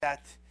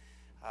that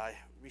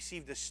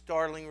received a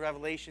startling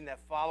revelation that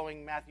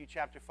following Matthew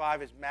chapter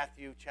 5 is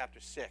Matthew chapter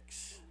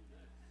 6.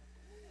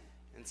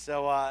 And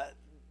so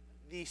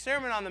the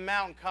Sermon on the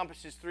Mount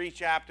encompasses 3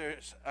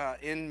 chapters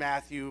in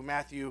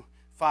Matthew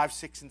 5,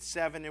 6, and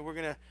 7. And we're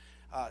going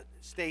to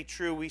stay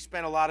true. We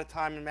spent a lot of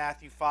time in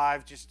Matthew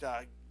 5 just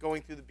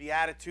going through the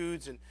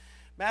Beatitudes. And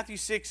Matthew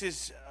 6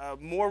 is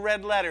more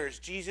red letters,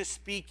 Jesus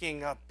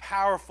speaking,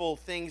 powerful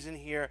things in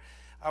here.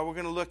 We're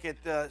going to look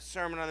at the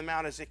Sermon on the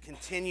Mount as it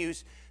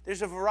continues.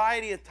 There's a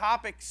variety of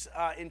topics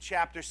in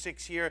chapter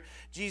 6 here.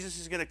 Jesus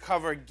is going to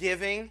cover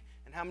giving,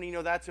 and how many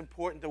know that's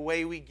important, the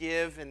way we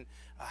give and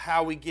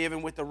how we give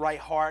and with the right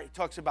heart. He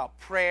talks about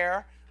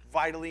prayer,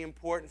 vitally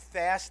important,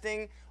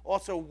 fasting,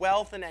 also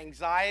wealth and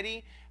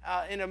anxiety.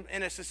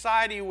 In a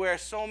society where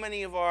so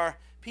many of our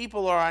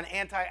people are on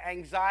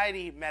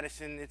anti-anxiety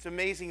medicine, it's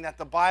amazing that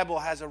the Bible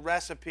has a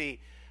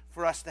recipe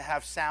for us to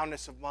have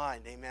soundness of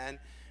mind. Amen.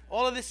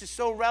 All of this is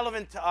so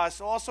relevant to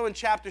us. Also in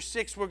chapter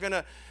 6,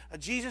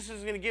 Jesus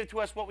is going to give to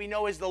us what we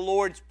know is the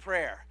Lord's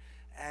Prayer.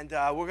 And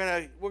we're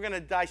going to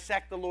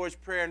dissect the Lord's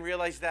Prayer and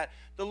realize that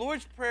the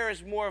Lord's Prayer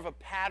is more of a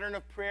pattern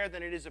of prayer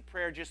than it is a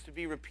prayer just to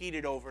be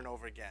repeated over and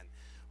over again.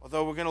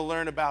 Although we're going to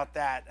learn about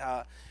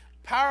that.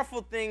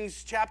 Powerful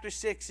things. Chapter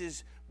 6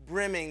 is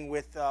brimming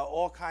with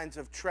all kinds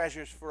of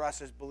treasures for us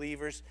as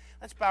believers.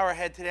 Let's bow our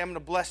head today. I'm going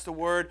to bless the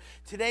Word.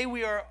 Today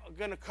we are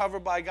going to cover,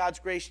 by God's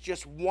grace,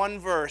 just one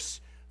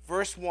verse.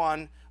 Verse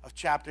 1 of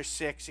chapter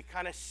 6. It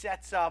kind of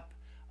sets up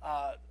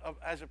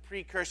as a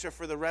precursor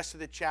for the rest of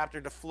the chapter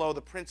to flow.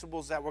 The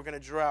principles that we're going to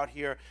draw out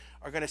here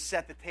are going to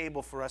set the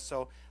table for us.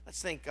 So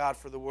let's thank God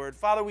for the Word.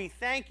 Father, we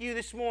thank you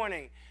this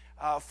morning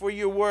for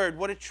your Word.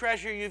 What a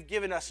treasure you've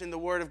given us in the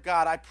Word of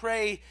God. I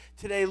pray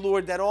today,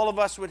 Lord, that all of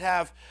us would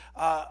have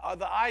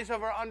the eyes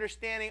of our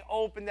understanding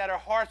open, that our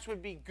hearts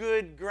would be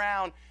good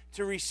ground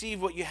to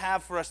receive what you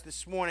have for us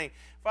this morning.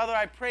 Father,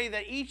 I pray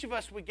that each of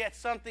us would get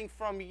something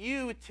from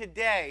you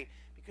today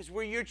because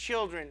we're your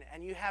children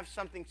and you have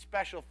something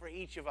special for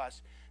each of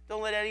us.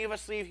 Don't let any of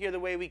us leave here the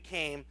way we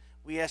came.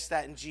 We ask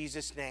that in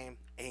Jesus' name.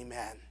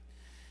 Amen.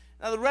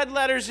 Now, the red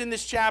letters in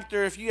this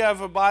chapter, if you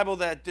have a Bible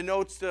that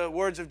denotes the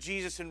words of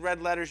Jesus in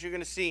red letters, you're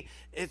going to see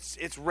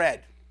it's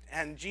red.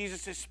 And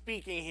Jesus is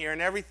speaking here,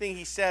 and everything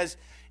he says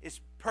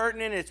is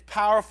pertinent, it's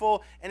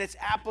powerful, and it's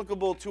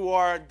applicable to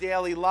our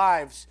daily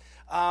lives.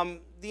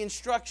 The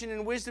instruction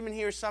and wisdom in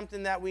here is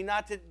something that we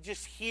not to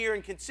just hear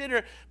and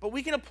consider, but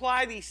we can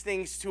apply these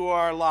things to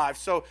our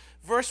lives. So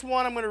verse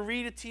 1, I'm going to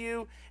read it to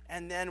you,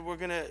 and then we're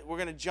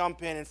going to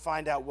jump in and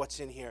find out what's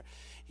in here.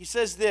 He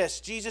says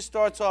this. Jesus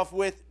starts off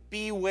with,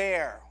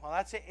 beware. Well,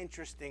 that's an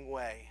interesting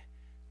way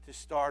to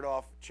start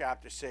off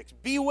chapter 6.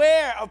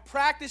 Beware of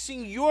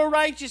practicing your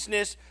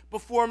righteousness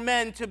before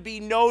men to be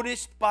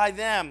noticed by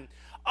them.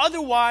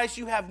 Otherwise,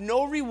 you have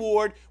no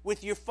reward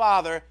with your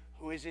Father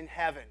who is in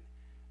heaven.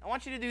 I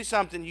want you to do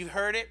something. You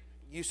heard it.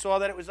 You saw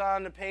that it was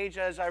on the page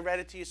as I read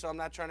it to you, so I'm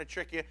not trying to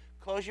trick you.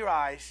 Close your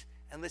eyes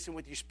and listen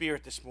with your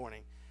spirit this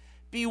morning.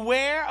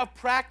 Beware of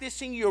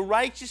practicing your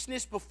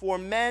righteousness before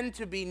men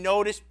to be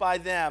noticed by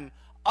them.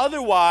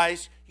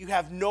 Otherwise, you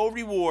have no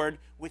reward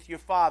with your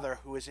Father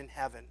who is in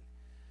heaven.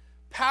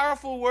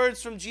 Powerful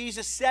words from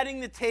Jesus,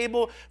 setting the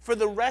table for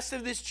the rest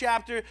of this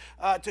chapter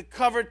to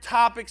cover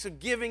topics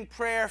of giving,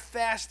 prayer,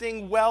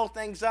 fasting, wealth,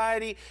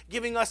 anxiety,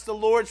 giving us the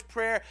Lord's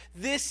Prayer.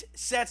 This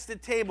sets the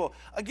table.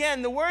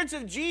 Again, the words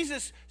of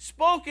Jesus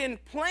spoken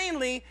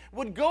plainly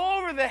would go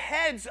over the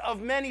heads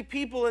of many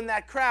people in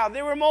that crowd.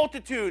 There were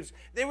multitudes.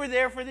 They were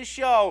there for the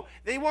show.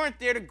 They weren't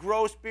there to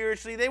grow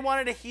spiritually. They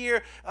wanted to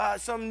hear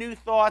some new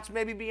thoughts,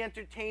 maybe be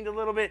entertained a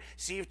little bit,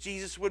 see if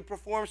Jesus would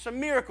perform some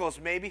miracles.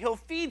 Maybe he'll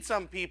feed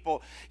some people.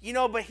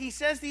 But he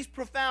says these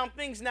profound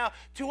things. Now,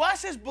 to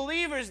us as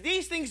believers,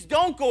 these things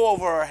don't go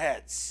over our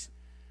heads.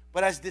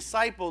 But as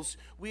disciples,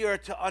 we are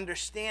to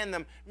understand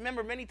them.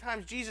 Remember, many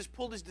times Jesus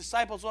pulled his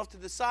disciples off to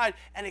the side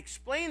and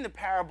explained the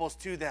parables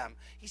to them.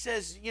 He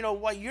says,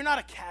 you're not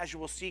a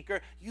casual seeker.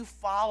 You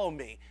follow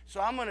me.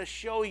 So I'm going to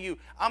show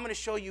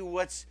you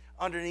what's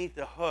underneath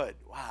the hood.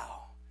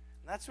 Wow.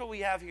 That's what we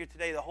have here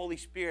today. The Holy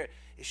Spirit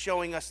is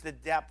showing us the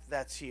depth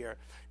that's here.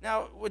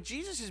 Now, what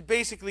Jesus is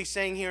basically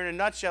saying here in a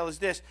nutshell is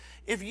this.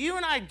 If you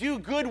and I do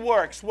good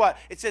works, what?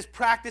 It says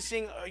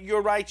practicing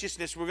your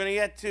righteousness. We're going to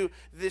get to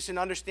this and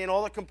understand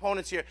all the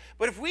components here.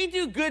 But if we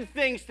do good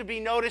things to be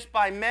noticed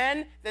by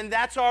men, then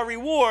that's our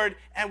reward,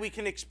 and we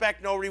can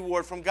expect no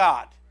reward from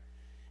God.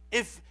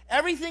 If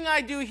everything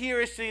I do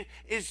here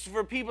is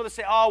for people to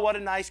say, oh, what a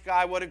nice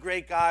guy, what a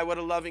great guy, what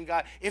a loving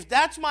guy. If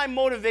that's my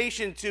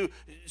motivation to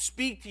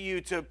speak to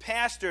you, to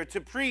pastor,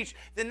 to preach,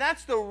 then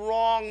that's the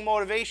wrong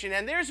motivation.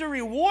 And there's a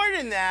reward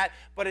in that,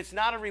 but it's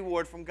not a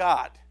reward from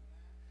God.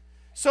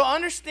 So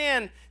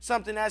understand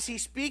something. As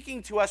he's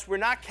speaking to us, we're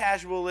not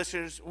casual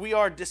listeners. We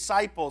are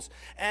disciples.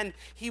 And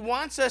he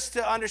wants us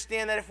to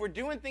understand that if we're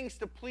doing things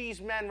to please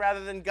men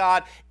rather than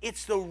God,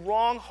 it's the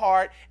wrong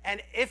heart.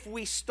 And if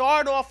we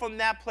start off from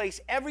that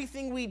place,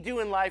 everything we do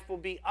in life will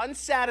be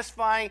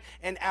unsatisfying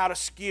and out of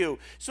skew.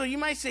 So you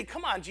might say,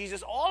 come on,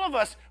 Jesus, all of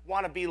us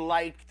want to be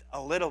liked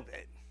a little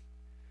bit.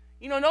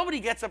 You know, nobody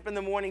gets up in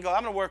the morning and goes,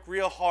 I'm going to work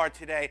real hard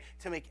today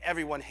to make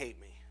everyone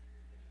hate me.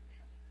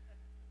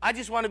 I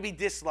just want to be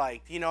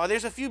disliked. You know,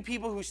 there's a few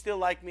people who still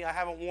like me. I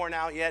haven't worn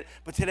out yet,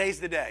 but today's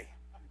the day.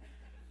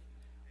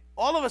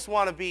 All of us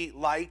want to be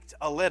liked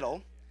a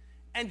little,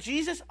 and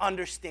Jesus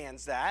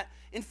understands that.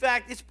 In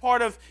fact, it's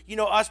part of,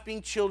 us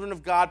being children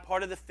of God,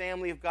 part of the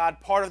family of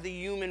God, part of the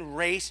human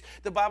race.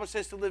 The Bible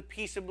says to live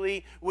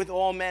peaceably with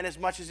all men as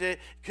much as it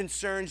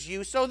concerns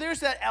you. So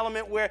there's that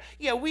element where,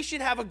 we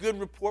should have a good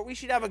report. We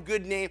should have a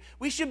good name.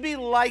 We should be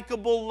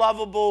likable,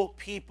 lovable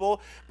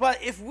people.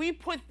 But if we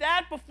put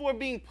that before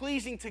being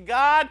pleasing to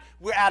God,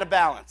 we're out of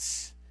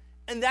balance.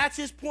 And that's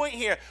his point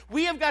here.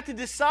 We have got to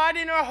decide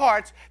in our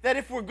hearts that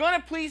if we're going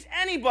to please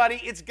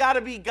anybody, it's got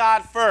to be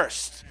God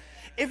first.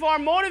 If our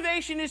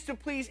motivation is to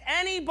please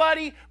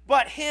anybody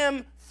but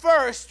him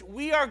first,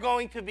 we are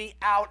going to be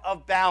out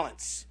of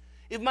balance.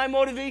 If my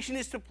motivation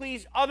is to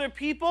please other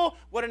people,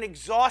 what an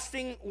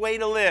exhausting way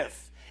to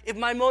live. If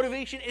my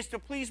motivation is to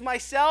please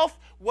myself,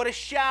 what a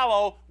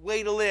shallow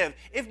way to live.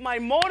 If my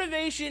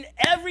motivation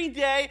every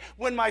day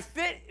when my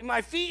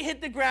feet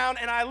hit the ground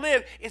and I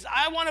live is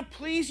I want to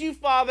please you,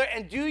 Father,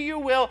 and do your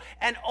will,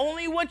 and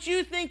only what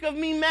you think of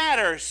me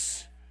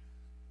matters,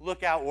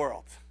 look out,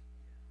 world.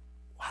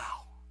 Wow.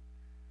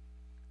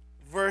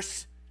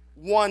 Verse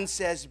 1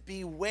 says,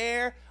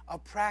 beware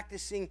of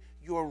practicing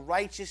your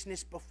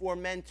righteousness before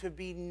men to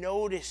be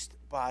noticed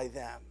by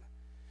them.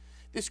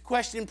 This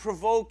question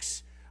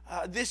provokes,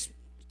 this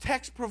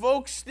text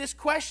provokes this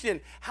question.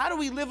 How do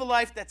we live a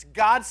life that's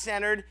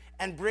God-centered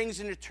and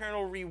brings an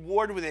eternal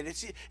reward with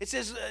it? It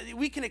says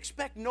we can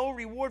expect no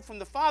reward from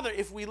the Father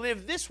if we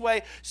live this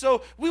way.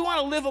 So we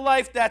want to live a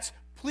life that's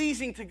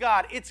pleasing to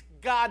God. It's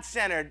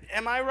God-centered.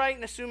 Am I right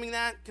in assuming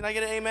that? Can I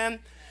get an amen?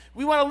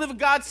 We want to live a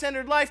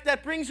God-centered life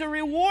that brings a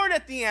reward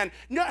at the end.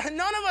 None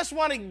of us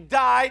want to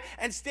die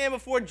and stand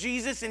before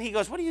Jesus and he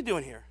goes, what are you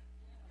doing here?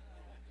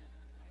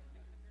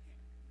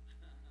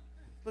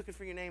 Looking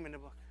for your name in the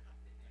book.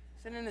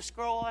 Is it in the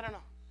scroll? I don't know.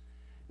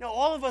 No,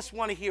 all of us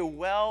want to hear,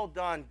 well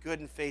done, good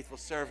and faithful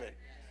servant.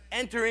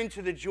 Enter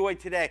into the joy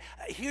today.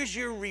 Here's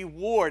your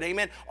reward,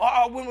 amen.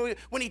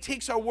 When he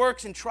takes our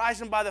works and tries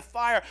them by the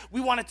fire, we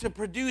want it to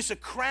produce a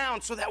crown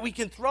so that we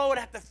can throw it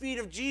at the feet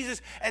of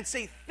Jesus and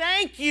say,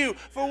 thank you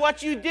for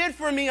what you did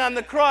for me on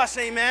the cross,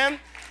 amen.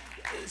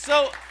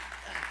 So,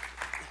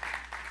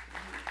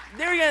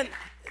 there again,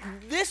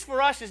 this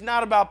for us is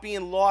not about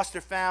being lost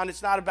or found.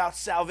 It's not about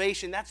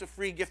salvation. That's a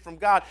free gift from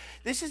God.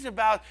 This is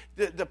about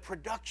the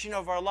production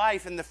of our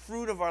life and the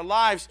fruit of our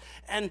lives,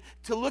 and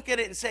to look at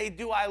it and say,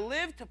 do I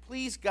live to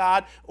please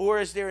God,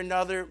 or is there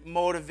another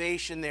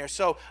motivation there?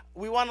 So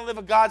we want to live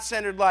a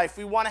God-centered life.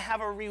 We want to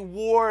have a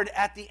reward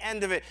at the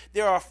end of it.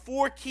 There are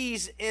 4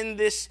 keys in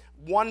this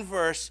one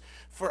verse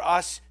for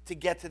us to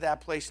get to that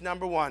place.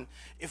 Number 1,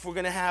 if we're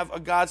going to have a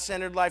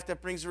God-centered life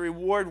that brings a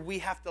reward, we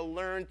have to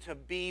learn to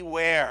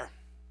beware.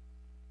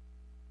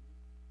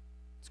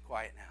 It's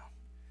quiet now.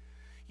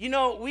 You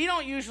know, we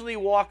don't usually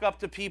walk up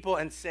to people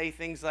and say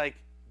things like,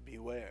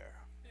 beware.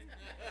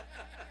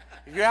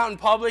 If you're out in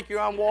public,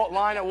 you're on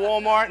line at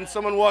Walmart, and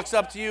someone walks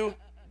up to you,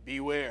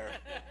 beware.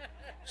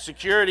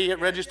 Security at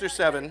register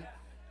 7.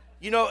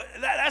 You know,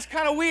 that's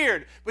kind of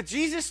weird. But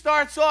Jesus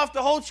starts off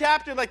the whole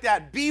chapter like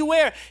that.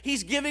 Beware.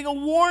 He's giving a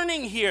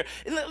warning here.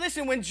 And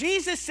listen, when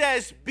Jesus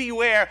says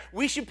beware,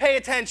 we should pay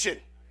attention.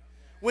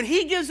 When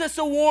he gives us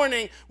a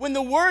warning, when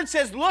the word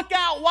says, look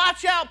out,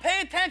 watch out,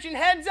 pay attention,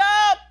 heads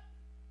up.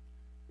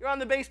 You're on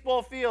the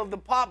baseball field. The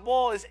pop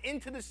ball is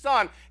into the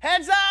sun.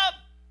 Heads up.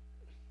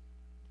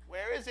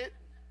 Where is it?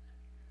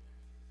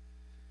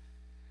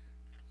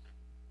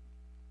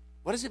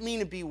 What does it mean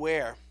to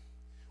beware?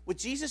 What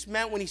Jesus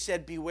meant when he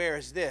said beware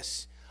is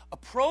this: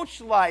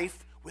 approach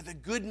life with a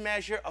good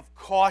measure of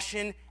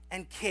caution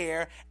and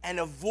care, and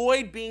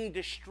avoid being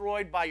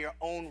destroyed by your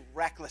own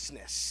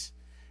recklessness.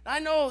 Now, I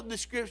know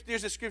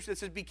there's a scripture that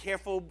says be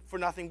careful for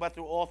nothing but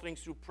through all things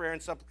through prayer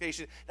and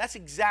supplication. That's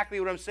exactly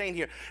what I'm saying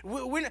here.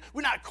 We're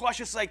not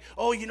cautious like,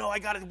 oh, I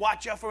got to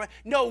watch out for it.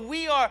 No,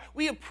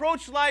 we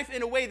approach life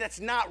in a way that's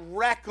not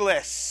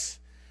reckless.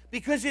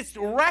 Because it's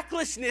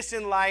recklessness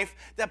in life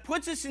that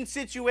puts us in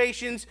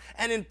situations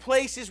and in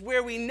places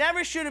where we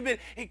never should have been.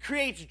 It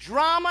creates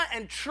drama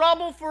and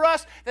trouble for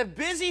us that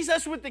busies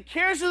us with the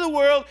cares of the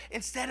world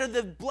instead of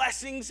the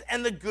blessings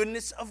and the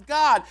goodness of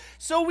God.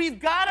 So we've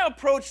got to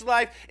approach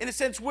life in a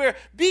sense where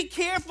be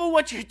careful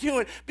what you're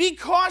doing. Be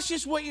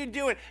cautious what you're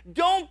doing.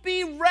 Don't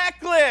be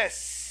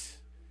reckless.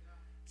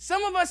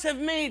 Some of us have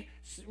made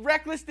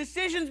reckless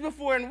decisions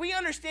before, and we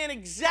understand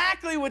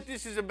exactly what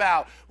this is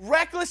about.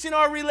 Reckless in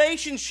our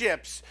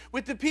relationships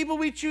with the people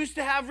we choose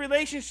to have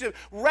relationships.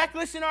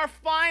 Reckless in our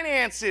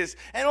finances,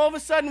 and all of a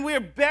sudden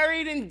we're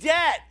buried in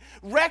debt.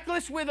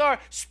 Reckless with our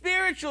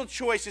spiritual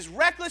choices.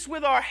 Reckless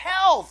with our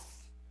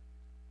health.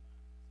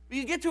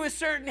 You get to a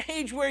certain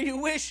age where you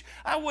wish,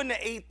 I wouldn't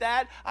have ate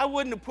that. I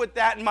wouldn't have put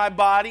that in my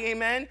body,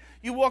 amen?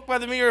 You walk by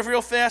the mirror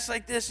real fast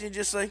like this, and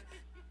you're just like,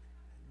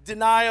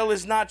 denial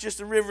is not just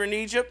a river in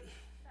Egypt.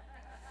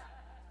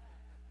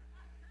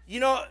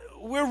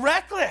 We're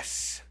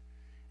reckless.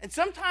 And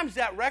sometimes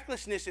that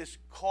recklessness is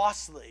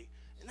costly.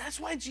 And that's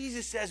why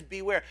Jesus says,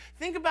 beware.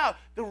 Think about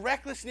the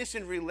recklessness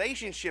in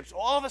relationships.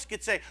 All of us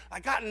could say, I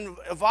got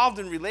involved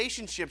in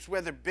relationships,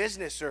 whether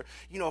business or,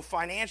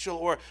 financial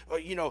or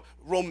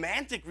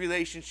romantic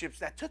relationships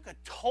that took a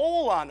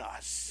toll on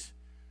us.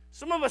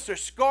 Some of us are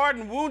scarred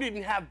and wounded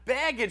and have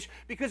baggage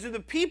because of the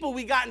people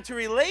we got into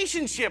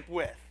relationship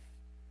with.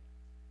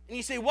 And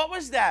you say, what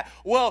was that?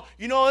 Well,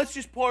 it's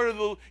just part of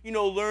the,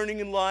 learning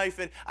in life.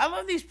 And I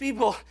love these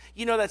people,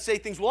 that say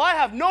things, well, I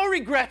have no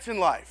regrets in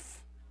life.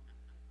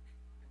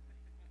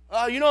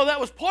 That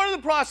was part of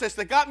the process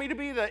that got me to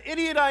be the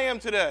idiot I am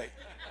today.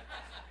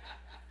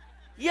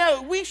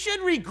 Yeah, we should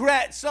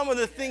regret some of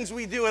the things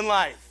we do in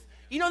life.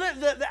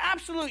 The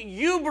absolute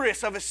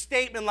hubris of a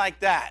statement like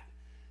that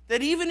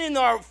even in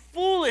our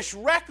foolish,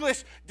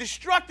 reckless,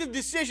 destructive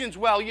decisions,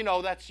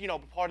 that's,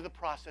 part of the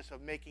process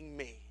of making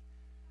me.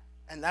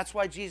 And that's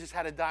why Jesus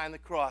had to die on the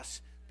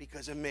cross,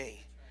 because of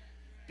me.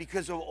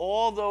 Because of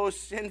all those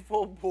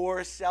sinful,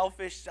 poor,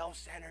 selfish,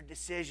 self-centered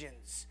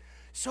decisions.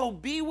 So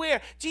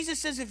beware. Jesus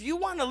says if you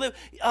want to live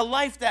a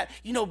life that,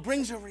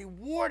 brings a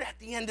reward at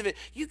the end of it,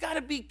 you got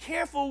to be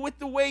careful with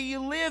the way you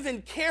live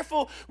and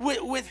careful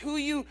with who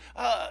you,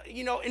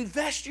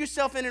 invest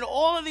yourself in. And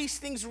all of these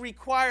things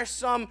require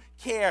some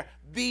care.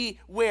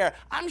 Beware.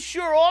 I'm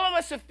sure all of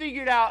us have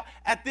figured out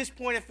at this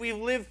point, if we've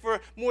lived for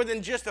more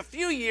than just a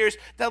few years,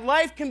 that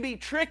life can be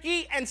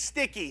tricky and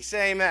sticky.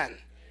 Say amen.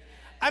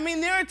 I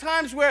mean, there are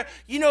times where,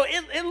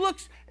 it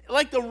looks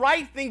like the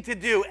right thing to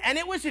do, and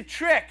it was a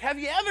trick. Have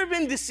you ever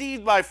been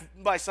deceived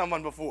by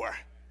someone before?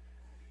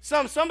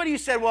 Somebody who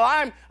said,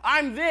 well,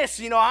 I'm this,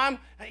 I'm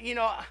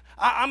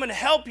going to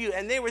help you,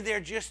 and they were there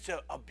just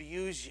to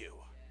abuse you.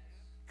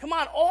 Come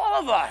on,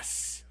 all of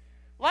us.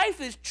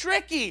 Life is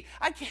tricky.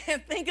 I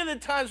can't think of the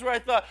times where I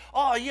thought,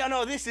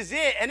 this is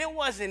it, and it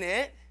wasn't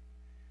it.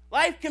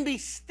 Life can be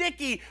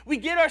sticky. We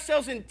get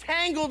ourselves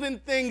entangled in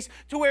things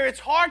to where it's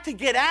hard to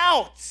get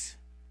out.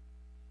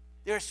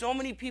 There are so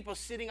many people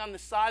sitting on the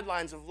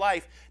sidelines of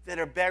life that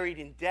are buried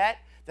in debt,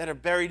 that are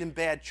buried in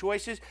bad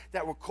choices,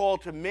 that were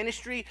called to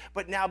ministry,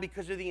 but now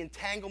because of the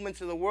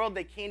entanglements of the world,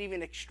 they can't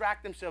even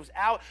extract themselves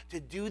out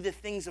to do the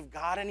things of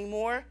God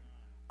anymore.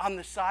 On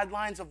the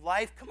sidelines of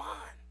life, come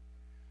on.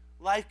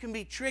 Life can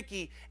be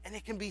tricky and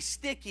it can be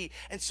sticky.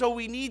 And so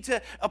we need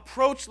to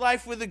approach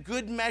life with a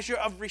good measure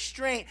of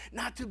restraint,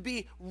 not to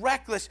be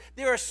reckless.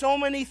 There are so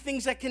many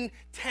things that can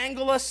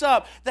tangle us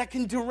up, that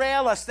can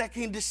derail us, that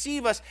can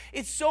deceive us.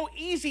 It's so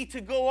easy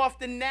to go off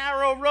the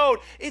narrow road.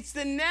 It's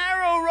the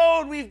narrow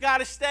road we've got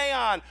to stay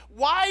on.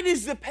 Wide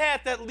is the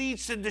path that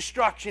leads to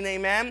destruction,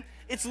 amen?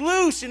 It's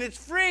loose and it's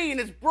free and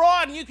it's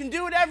broad and you can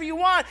do whatever you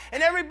want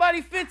and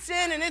everybody fits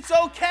in and it's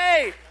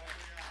okay.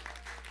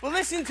 Well,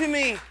 listen to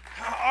me.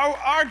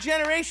 Our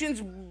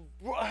generations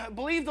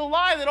believe the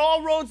lie that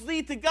all roads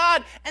lead to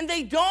God, and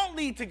they don't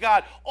lead to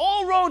God.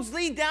 All roads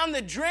lead down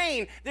the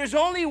drain. There's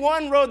only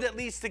one road that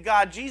leads to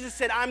God. Jesus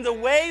said, I'm the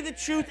way, the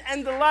truth,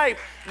 and the life.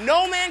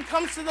 No man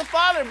comes to the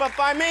Father but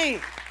by me.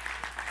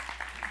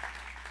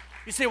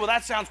 You say, well,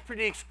 that sounds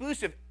pretty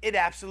exclusive. It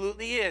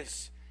absolutely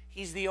is.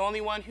 He's the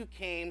only one who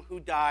came, who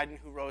died, and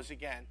who rose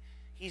again.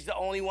 He's the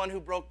only one who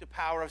broke the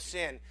power of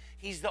sin.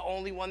 He's the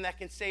only one that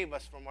can save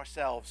us from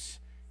ourselves.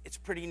 It's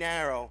pretty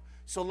narrow.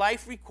 So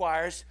life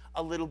requires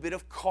a little bit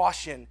of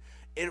caution.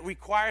 It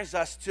requires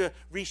us to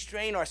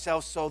restrain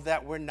ourselves so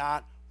that we're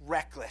not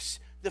reckless.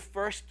 The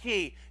first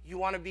key, you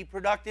want to be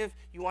productive,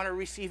 you want to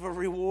receive a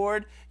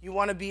reward, you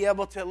want to be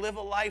able to live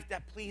a life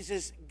that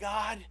pleases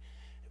God,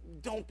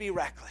 don't be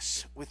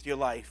reckless with your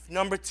life.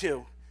 Number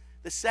two,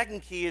 the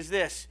second key is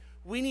this.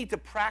 We need to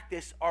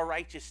practice our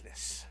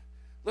righteousness.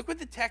 Look what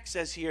the text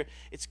says here.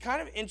 It's kind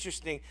of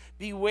interesting.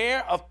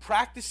 Beware of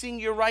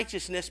practicing your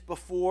righteousness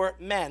before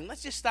men.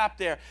 Let's just stop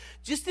there.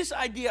 Just this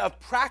idea of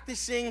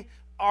practicing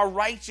our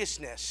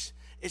righteousness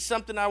is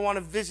something I want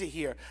to visit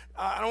here.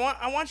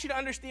 I want you to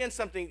understand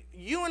something.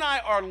 You and I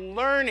are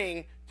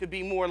learning to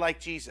be more like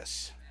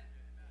Jesus.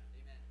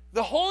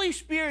 The Holy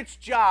Spirit's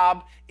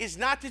job is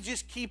not to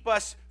just keep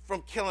us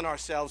from killing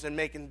ourselves and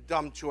making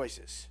dumb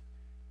choices.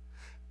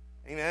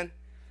 Amen?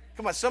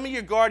 Come on, some of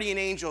your guardian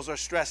angels are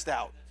stressed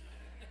out.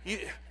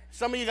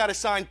 Some of you got to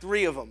sign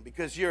 3 of them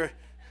because you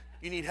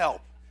need help.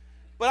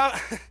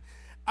 But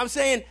I'm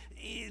saying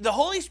the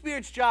Holy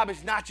Spirit's job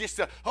is not just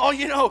to,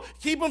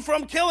 keep them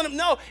from killing them.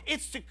 No,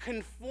 it's to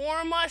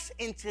conform us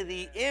into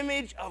the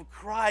image of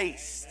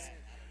Christ.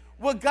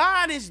 What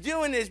God is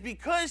doing is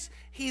because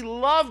he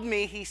loved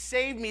me, he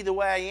saved me the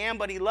way I am,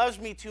 but he loves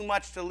me too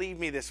much to leave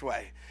me this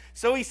way.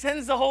 So he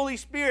sends the Holy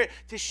Spirit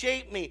to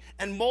shape me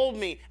and mold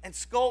me and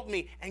sculpt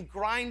me and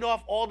grind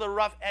off all the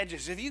rough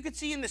edges. If you could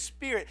see in the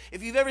Spirit,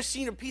 if you've ever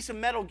seen a piece of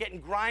metal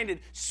getting grinded,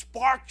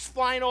 sparks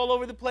flying all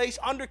over the place,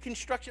 under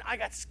construction, I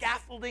got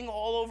scaffolding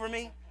all over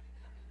me.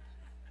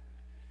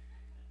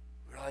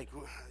 We're like,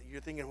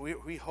 you're thinking,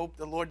 we hope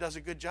the Lord does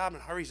a good job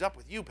and hurries up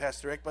with you,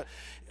 Pastor Rick, but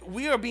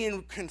we are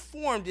being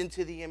conformed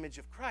into the image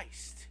of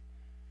Christ.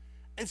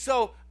 And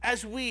so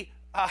as we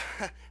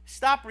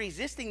stop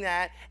resisting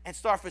that and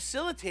start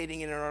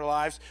facilitating it in our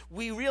lives,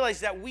 we realize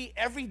that we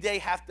every day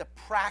have to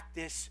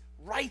practice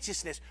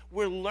righteousness.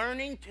 We're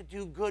learning to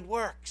do good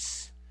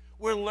works.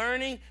 We're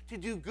learning to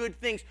do good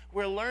things.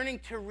 We're learning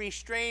to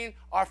restrain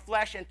our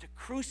flesh and to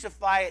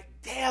crucify it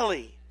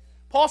daily.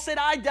 Paul said,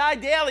 I die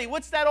daily.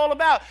 What's that all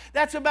about?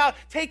 That's about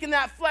taking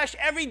that flesh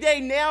every day,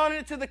 nailing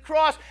it to the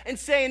cross, and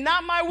saying,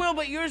 not my will,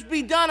 but yours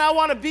be done. I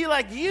want to be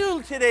like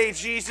you today,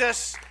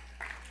 Jesus.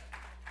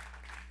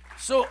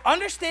 So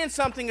understand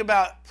something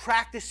about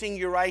practicing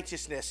your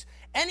righteousness.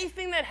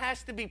 Anything that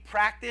has to be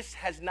practiced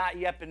has not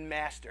yet been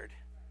mastered.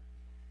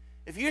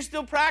 If you're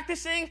still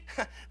practicing,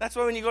 that's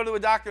why when you go to a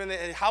doctor,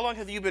 and how long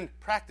have you been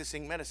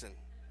practicing medicine?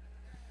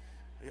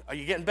 Are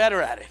you getting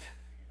better at it?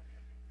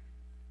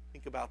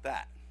 Think about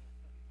that.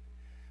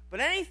 But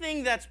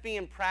anything that's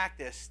being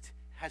practiced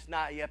has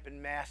not yet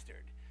been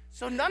mastered.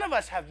 So none of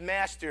us have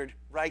mastered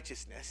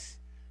righteousness.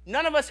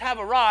 None of us have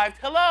arrived.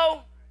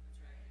 Hello?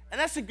 And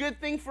that's a good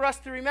thing for us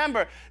to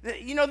remember.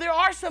 You know, there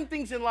are some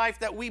things in life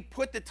that we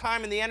put the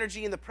time and the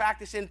energy and the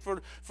practice in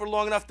for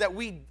long enough that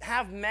we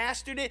have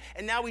mastered it,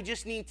 and now we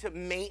just need to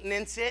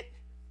maintenance it.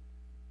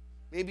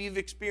 Maybe you've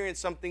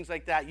experienced some things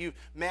like that. You've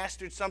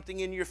mastered something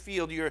in your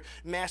field. You're a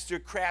master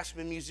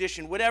craftsman,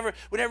 musician, whatever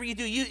you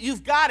do.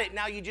 You've got it.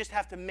 Now you just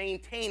have to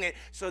maintain it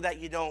so that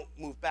you don't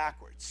move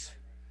backwards.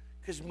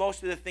 Because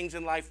most of the things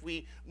in life,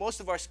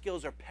 most of our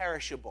skills are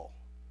perishable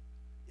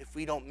if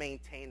we don't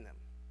maintain them.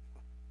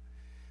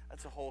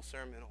 That's a whole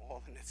sermon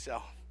all in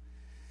itself.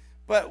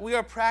 But we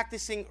are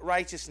practicing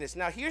righteousness.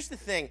 Now, here's the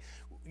thing.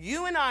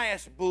 You and I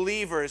as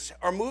believers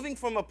are moving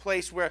from a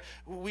place where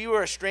we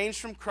were estranged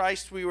from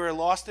Christ. We were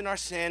lost in our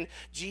sin.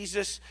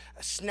 Jesus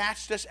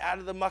snatched us out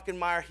of the muck and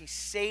mire. He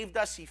saved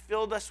us. He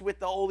filled us with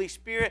the Holy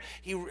Spirit.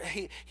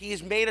 He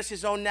has made us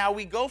his own. Now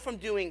we go from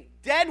doing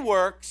dead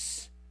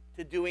works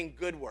to doing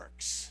good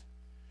works.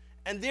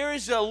 And there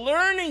is a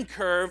learning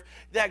curve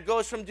that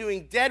goes from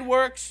doing dead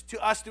works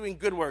to us doing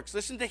good works.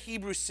 Listen to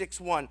Hebrews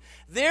 6:1.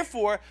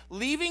 Therefore,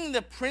 leaving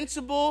the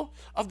principle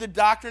of the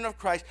doctrine of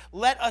Christ,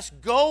 let us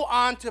go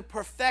on to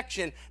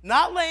perfection,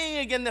 not laying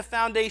again the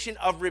foundation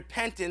of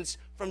repentance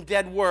from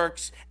dead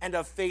works and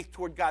of faith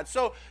toward God.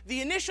 So the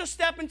initial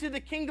step into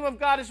the kingdom of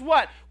God is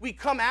what? We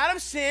come out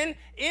of sin,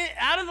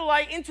 out of the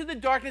light, into the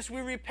darkness.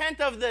 We repent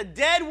of the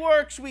dead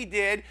works we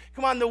did.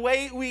 Come on, the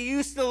way we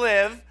used to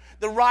live.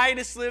 The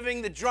riotous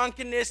living, the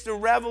drunkenness, the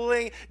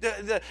reveling,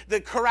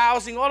 the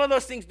carousing, all of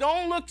those things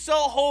don't look so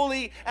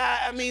holy,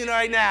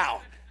 right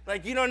now.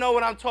 Like, you don't know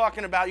what I'm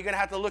talking about. You're going to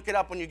have to look it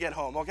up when you get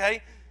home,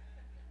 okay?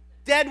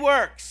 Dead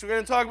works. We're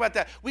going to talk about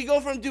that. We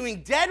go from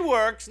doing dead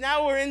works,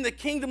 now we're in the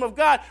kingdom of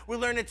God. We're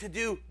learning to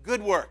do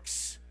good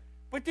works.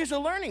 But there's a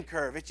learning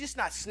curve. It's just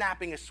not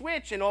snapping a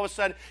switch and all of a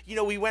sudden,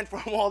 we went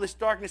from all this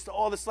darkness to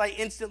all this light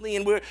instantly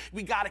and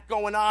we got it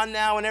going on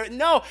now and everything.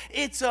 No,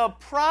 it's a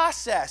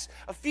process.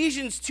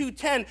 Ephesians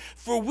 2:10,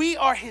 for we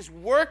are his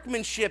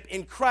workmanship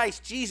in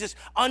Christ Jesus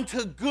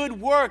unto good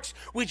works,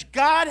 which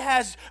God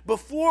has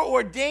before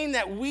ordained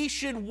that we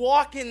should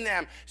walk in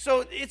them.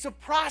 So it's a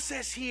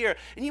process here.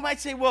 And you might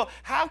say, well,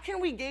 how can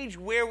we gauge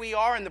where we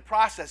are in the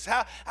process?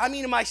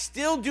 Am I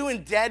still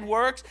doing dead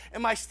works?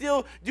 Am I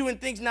still doing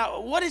things? Now,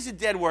 what is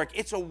a dead work?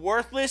 It's a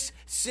worthless,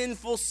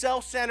 sinful,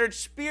 self-centered,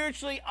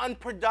 spiritually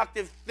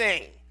unproductive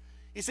thing.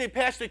 You say,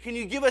 Pastor, can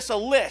you give us a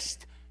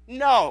list?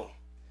 No.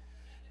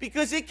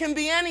 Because it can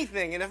be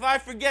anything. And if I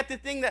forget the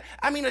thing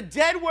a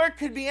dead work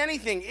could be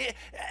anything.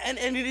 And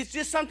it is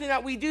just something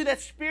that we do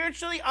that's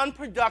spiritually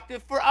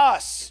unproductive for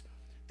us.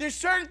 There's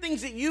certain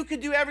things that you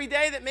could do every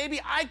day that maybe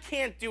I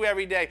can't do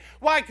every day.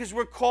 Why? Because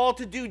we're called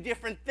to do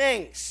different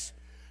things.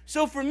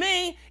 So for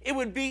me, it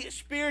would be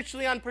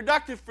spiritually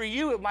unproductive. For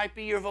you, it might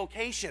be your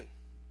vocation.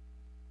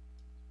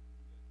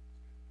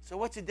 So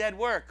what's a dead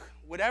work?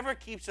 Whatever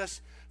keeps us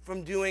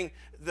from doing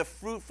the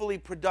fruitfully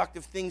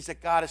productive things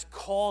that God has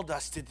called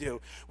us to do.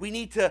 We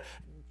need to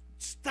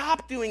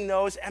stop doing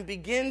those and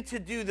begin to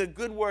do the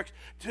good works,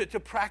 to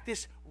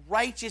practice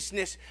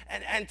righteousness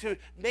and to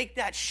make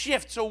that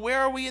shift. So where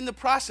are we in the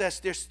process?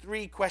 There's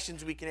 3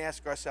 questions we can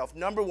ask ourselves.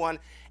 Number 1,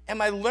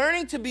 am I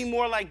learning to be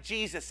more like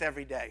Jesus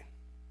every day?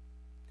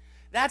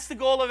 That's the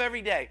goal of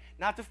every day.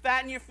 Not to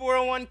fatten your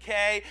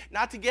 401k,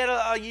 not to get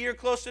a year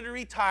closer to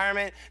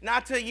retirement,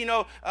 not to,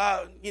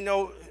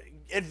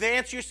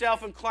 advance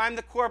yourself and climb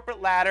the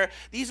corporate ladder.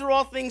 These are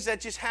all things that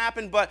just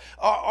happen, but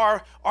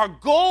our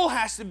goal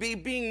has to be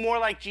being more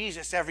like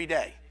Jesus every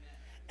day.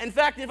 In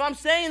fact, if I'm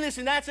saying this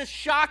and that's a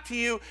shock to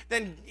you,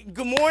 then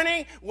good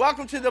morning,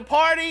 welcome to the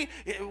party,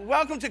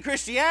 welcome to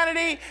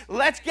Christianity,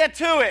 let's get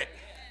to it.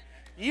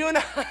 You and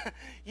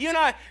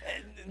I,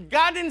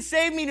 God didn't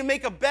save me to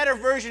make a better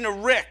version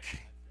of Rick.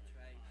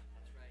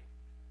 That's right.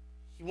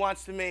 He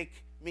wants to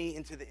make me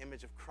into the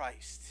image of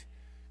Christ.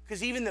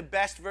 Because even the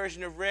best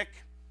version of Rick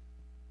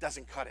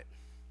doesn't cut it.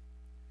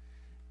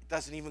 It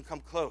doesn't even come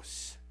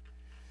close.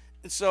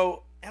 And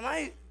so, am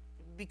I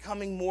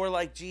becoming more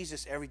like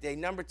Jesus every day?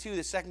 Number 2,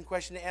 the second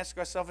question to ask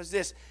ourselves is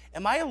this: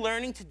 am I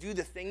learning to do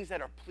the things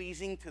that are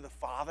pleasing to the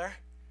Father?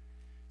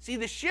 See,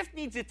 the shift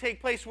needs to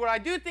take place where I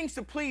do things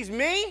to please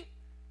me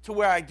to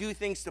where I do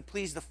things to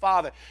please the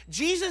Father.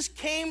 Jesus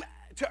came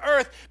to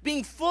earth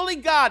being fully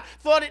God,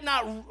 thought it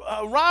not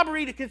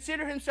robbery to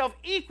consider himself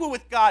equal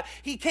with God.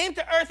 He came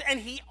to earth and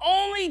he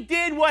only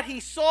did what he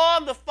saw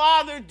the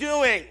Father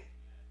doing.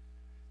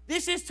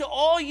 This is to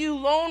all you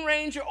Lone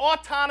Ranger,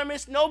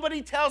 autonomous,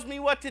 nobody tells me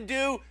what to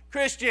do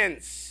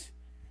Christians.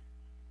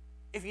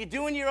 If you're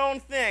doing your own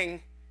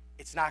thing,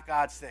 it's not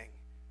God's thing.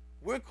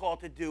 We're called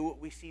to do what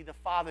we see the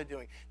Father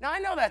doing. Now, I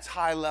know that's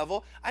high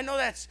level. I know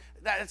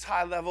that's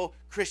high level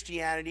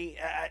Christianity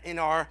in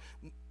our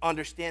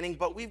understanding,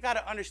 but we've got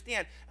to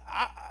understand,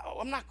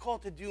 I'm not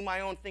called to do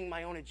my own thing,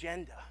 my own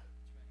agenda.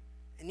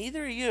 And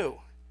neither are you.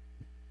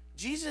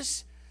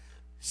 Jesus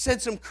said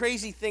some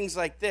crazy things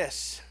like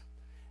this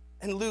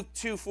in Luke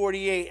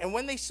 2:48. And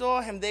when they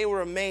saw him, they were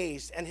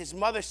amazed. And his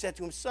mother said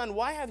to him, "Son,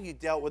 why have you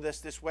dealt with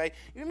us this way?"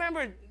 You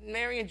remember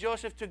Mary and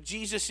Joseph took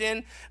Jesus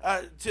in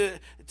to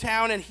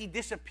town, and he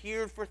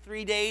disappeared for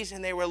 3 days,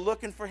 and they were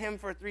looking for him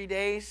for 3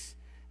 days.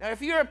 Now,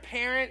 if you're a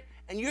parent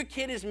and your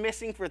kid is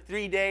missing for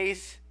 3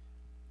 days,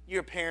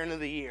 you're parent of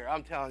the year.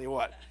 I'm telling you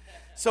what.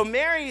 So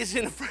Mary is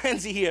in a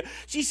frenzy here.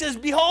 She says,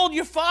 "Behold,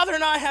 your father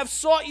and I have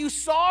sought you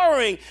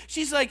sorrowing."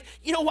 She's like,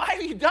 why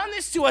have you done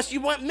this to us? You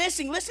went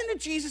missing. Listen to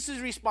Jesus'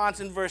 response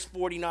in verse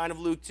 49 of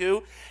Luke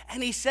 2.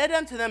 And he said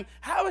unto them,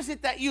 "How is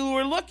it that you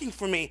were looking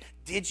for me?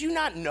 Did you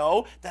not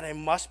know that I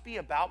must be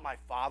about my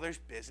Father's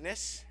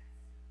business?"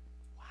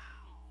 Wow.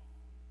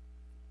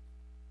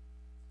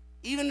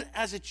 Even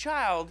as a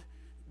child,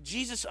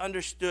 Jesus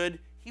understood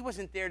he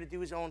wasn't there to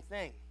do his own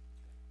thing.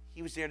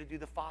 He was there to do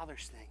the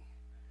Father's thing.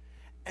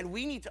 And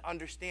we need to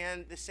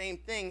understand the same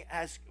thing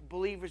as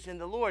believers in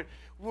the Lord.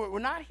 We're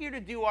not here to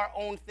do our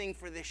own thing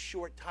for this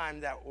short time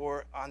that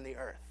we're on the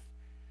earth.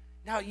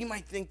 Now, you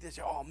might think this,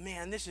 oh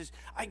man,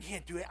 I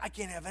can't do it. I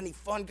can't have any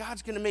fun.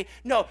 God's going to make.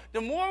 No,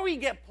 the more we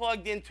get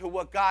plugged into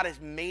what God has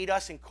made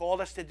us and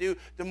called us to do,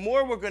 the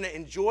more we're going to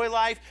enjoy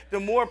life, the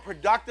more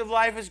productive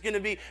life is going to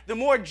be, the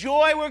more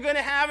joy we're going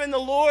to have in the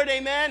Lord,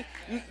 amen?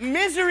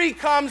 Misery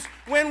comes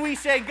when we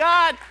say,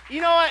 "God,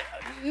 you know what,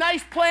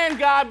 nice plan,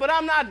 God, but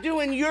I'm not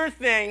doing your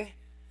thing."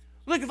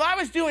 Look, if I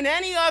was doing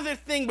any other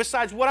thing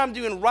besides what I'm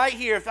doing right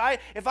here,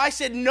 if I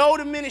said no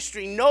to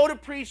ministry, no to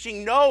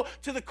preaching, no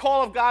to the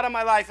call of God on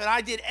my life, and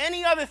I did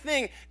any other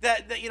thing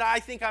that I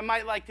think I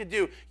might like to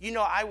do,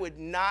 I would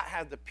not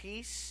have the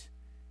peace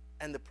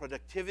and the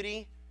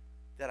productivity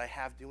that I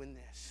have doing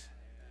this.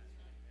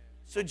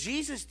 So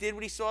Jesus did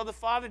what he saw the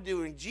Father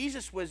doing.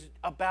 Jesus was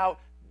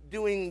about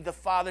doing the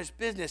Father's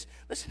business.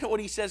 Listen to what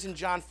he says in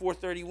John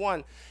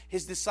 4:31.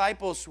 His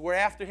disciples were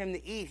after him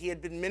to eat. He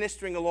had been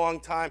ministering a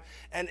long time,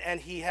 and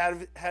he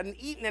hadn't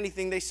eaten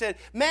anything. They said,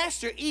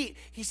 "Master, eat."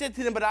 He said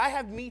to them, "But I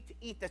have meat to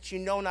eat that you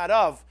know not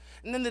of."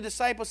 And then the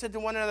disciples said to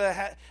one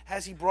another,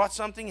 "Has he brought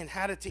something and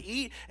had it to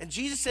eat?" And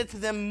Jesus said to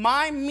them,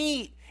 "My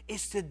meat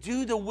is to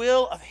do the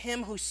will of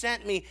him who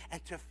sent me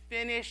and to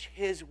finish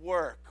his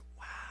work."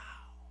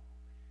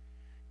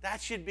 That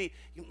should be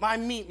my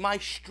meat, my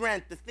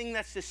strength, the thing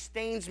that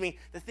sustains me,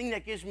 the thing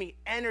that gives me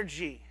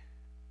energy.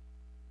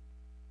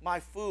 My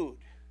food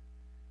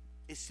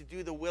is to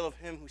do the will of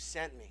him who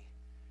sent me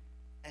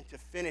and to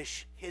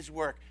finish his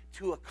work,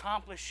 to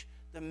accomplish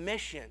the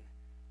mission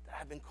that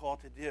I've been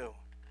called to do.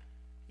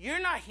 You're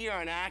not here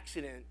on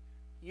accident.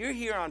 You're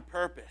here on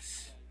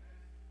purpose.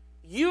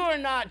 You are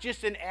not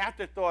just an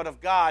afterthought of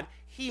God.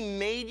 He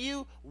made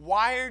you,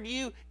 wired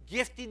you,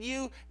 gifted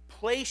you,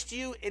 placed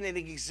you in an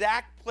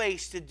exact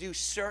place to do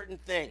certain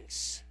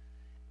things.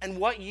 And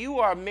what you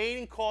are made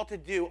and called to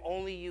do,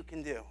 only you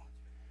can do.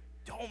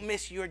 Don't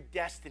miss your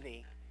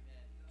destiny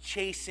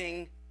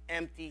chasing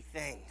empty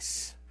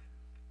things.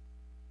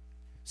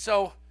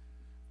 So,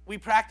 we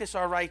practice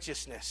our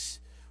righteousness.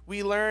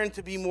 We learn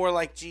to be more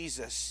like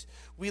Jesus.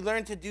 We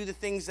learn to do the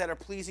things that are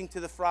pleasing to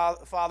the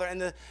Father.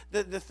 And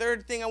the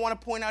third thing I want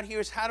to point out here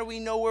is, how do we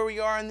know where we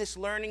are in this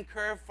learning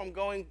curve from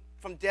going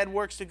from dead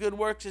works to good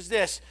works, is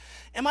this: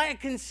 am I a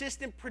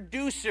consistent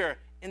producer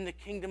in the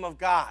kingdom of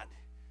God?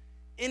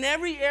 In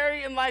every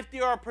area in life,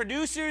 there are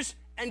producers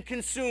and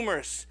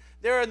consumers.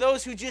 There are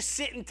those who just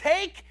sit and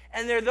take,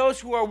 and there are those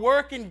who are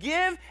work and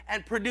give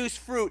and produce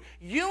fruit.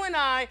 You and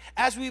I,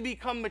 as we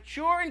become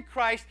mature in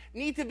Christ,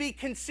 need to be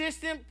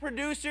consistent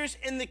producers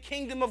in the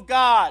kingdom of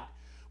God.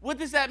 What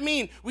does that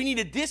mean? We need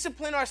to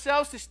discipline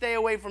ourselves to stay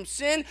away from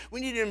sin. We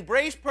need to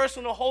embrace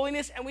personal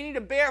holiness, and we need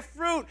to bear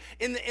fruit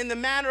in the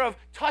manner of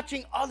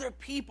touching other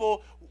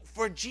people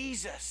for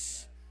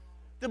Jesus.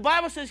 The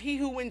Bible says he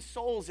who wins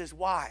souls is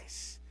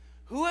wise.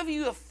 Who have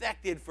you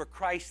affected for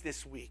Christ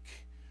this week?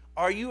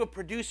 Are you a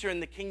producer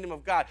in the kingdom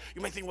of God?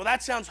 You might think, well,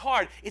 that sounds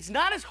hard. It's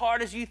not as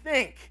hard as you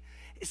think.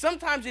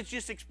 Sometimes it's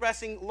just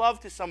expressing love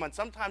to someone.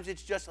 Sometimes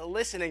it's just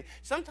listening.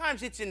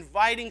 Sometimes it's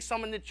inviting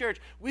someone to church.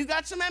 We've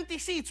got some empty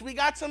seats. We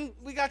got some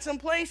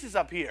places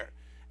up here.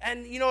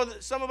 And,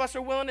 some of us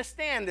are willing to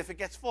stand if it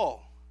gets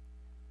full.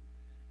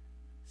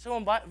 So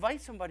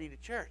invite somebody to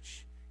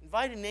church.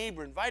 Invite a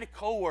neighbor. Invite a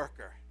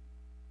coworker.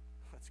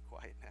 That's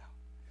quiet now.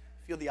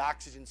 Feel the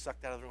oxygen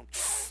sucked out of the room.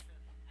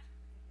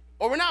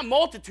 Or we're not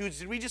multitudes.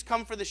 Did we just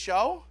come for the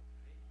show?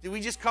 Did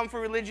we just come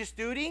for religious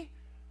duty?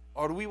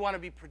 Or do we want to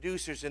be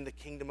producers in the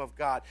kingdom of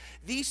God?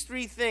 These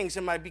three things,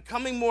 am I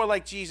becoming more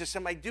like Jesus?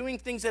 Am I doing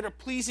things that are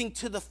pleasing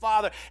to the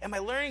Father? Am I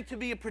learning to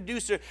be a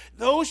producer?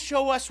 Those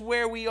show us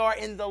where we are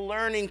in the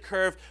learning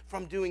curve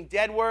from doing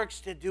dead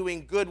works to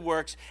doing good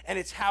works. And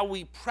it's how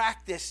we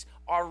practice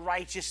our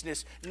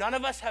righteousness. None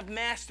of us have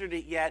mastered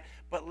it yet,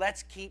 but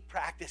let's keep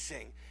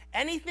practicing.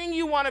 Anything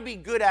you want to be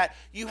good at,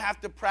 you have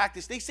to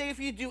practice. They say if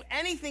you do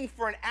anything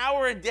for an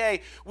hour a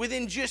day,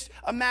 within just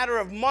a matter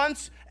of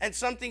months and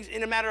some things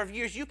in a matter of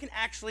years, you can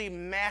actually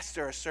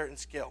master a certain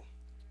skill.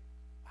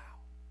 Wow.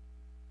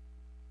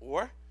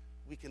 Or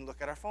we can look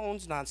at our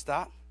phones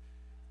nonstop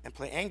and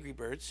play Angry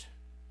Birds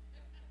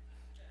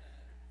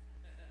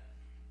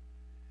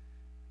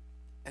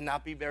and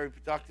not be very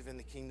productive in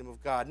the kingdom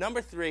of God.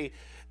 Number 3,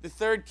 the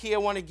third key I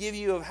want to give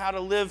you of how to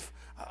live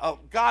a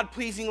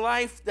God-pleasing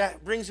life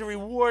that brings a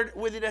reward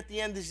with it at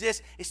the end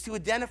is to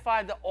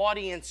identify the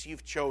audience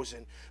you've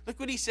chosen. Look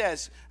what he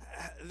says.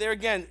 There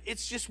again,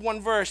 it's just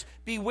one verse.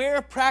 Beware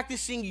of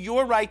practicing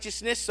your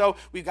righteousness. So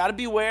we've got to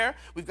beware.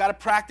 We've got to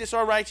practice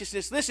our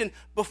righteousness. Listen,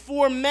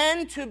 before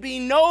men to be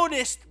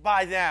noticed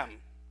by them.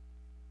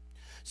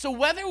 So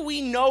whether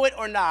we know it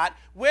or not,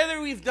 whether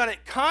we've done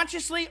it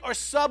consciously or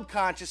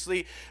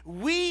subconsciously,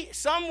 we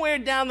somewhere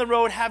down the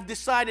road have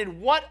decided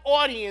what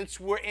audience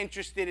we're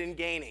interested in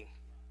gaining.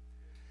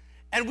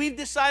 And we've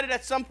decided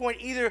at some point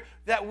either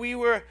that we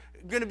were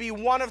going to be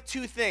one of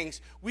two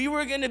things. We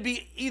were going to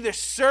be either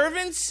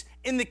servants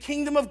in the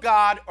kingdom of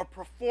God or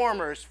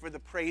performers for the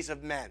praise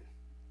of men.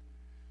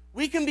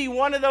 We can be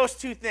one of those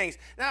two things.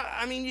 Now,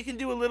 I mean, you can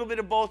do a little bit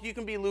of both. You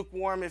can be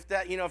lukewarm if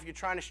you're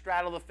trying to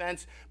straddle the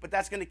fence, but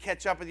that's going to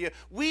catch up with you.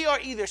 We are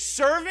either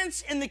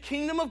servants in the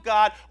kingdom of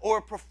God or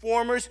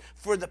performers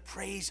for the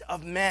praise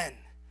of men.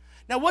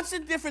 Now, what's the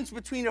difference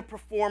between a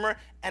performer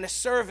and a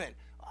servant?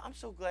 Well, I'm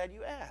so glad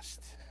you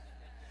asked.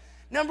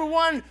 Number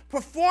one,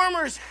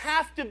 performers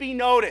have to be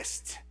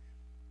noticed.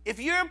 If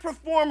you're a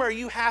performer,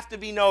 you have to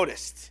be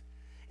noticed.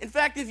 In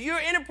fact, if you're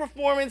in a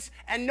performance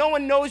and no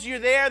one knows you're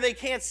there, they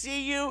can't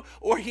see you,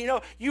 or,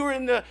 you were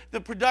in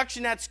the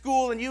production at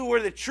school and you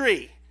were the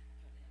tree,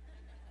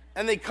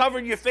 and they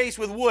covered your face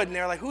with wood, and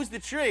they're like, who's the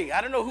tree? I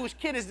don't know whose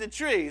kid is the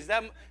tree. Is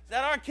that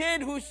our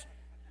kid?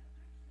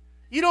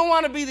 You don't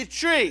want to be the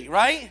tree,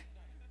 right?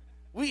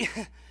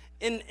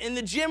 In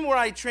the gym where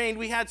I trained,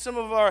 we had some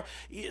of our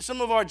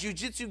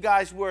jiu-jitsu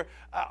guys were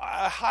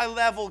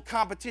high-level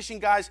competition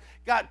guys,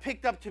 got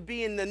picked up to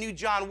be in the new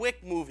John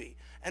Wick movie.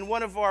 And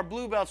one of our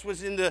blue belts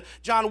was in the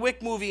John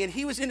Wick movie, and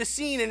he was in a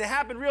scene, and it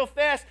happened real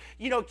fast.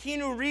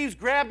 Keanu Reeves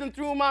grabbed him,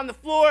 threw him on the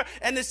floor,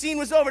 and the scene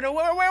was over. Now,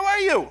 where were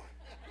you?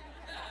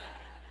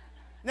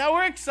 Now,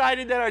 we're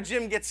excited that our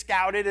gym gets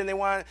scouted, and they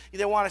want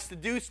us to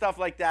do stuff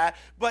like that.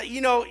 But,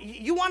 you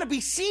want to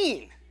be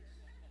seen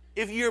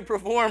if you're a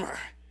performer.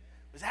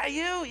 Was that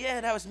you?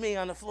 Yeah, that was me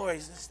on the floor.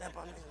 He's going to step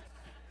on me.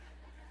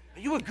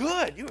 You were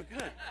good. You were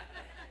good.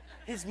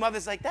 His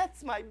mother's like,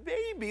 that's my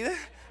baby.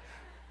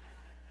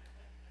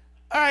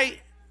 All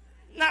right,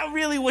 not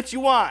really what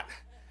you want.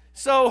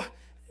 So,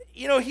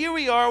 here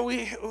we are.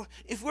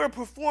 If we're a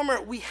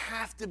performer, we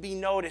have to be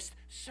noticed.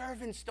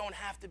 Servants don't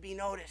have to be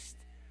noticed.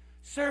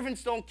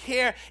 Servants don't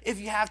care if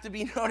you have to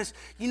be noticed.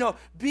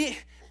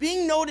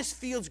 Being noticed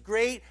feels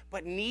great,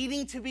 but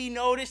needing to be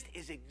noticed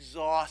is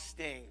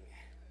exhausting.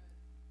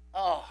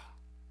 Oh.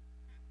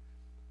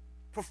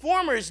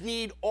 Performers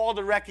need all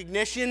the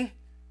recognition.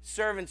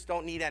 Servants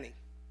don't need any.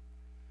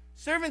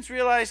 Servants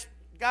realize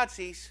God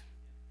sees.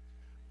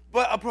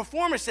 But a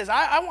performer says,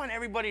 I want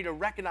everybody to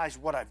recognize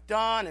what I've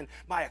done and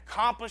my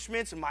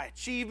accomplishments and my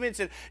achievements.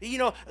 And,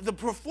 the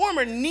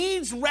performer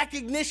needs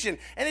recognition.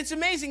 And it's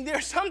amazing. There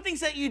are some things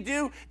that you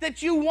do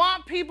that you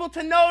want people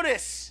to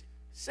notice.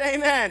 Say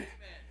amen.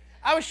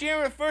 I was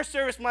sharing with first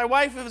service. My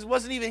wife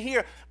wasn't even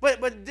here.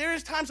 But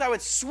there's times I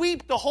would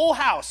sweep the whole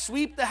house.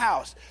 Sweep the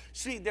house.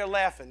 They're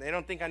laughing. They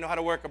don't think I know how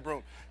to work a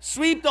broom.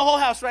 Sweep the whole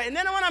house, right? And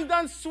then when I'm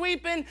done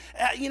sweeping,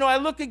 I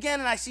look again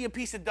and I see a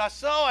piece of dust.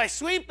 So I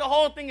sweep the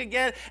whole thing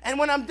again. And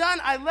when I'm done,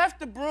 I left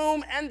the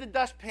broom and the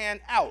dustpan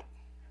out.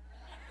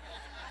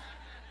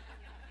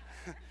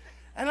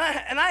 and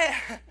I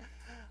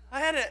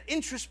had an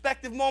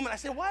introspective moment. I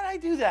said, why did I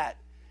do that?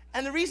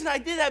 And the reason I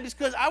did that is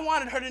because I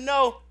wanted her to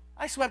know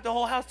I swept the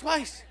whole house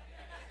twice.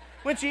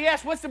 When she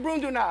asked, what's the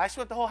broom do now? I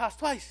swept the whole house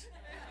twice.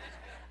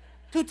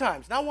 2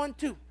 times, not 1,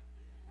 2.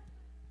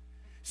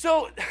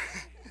 So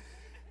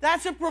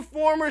that's a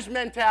performer's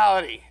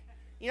mentality.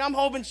 I'm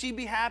hoping she'd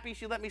be happy.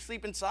 She'd let me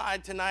sleep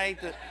inside tonight.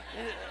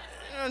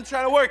 I'm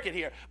trying to work it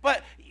here.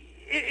 But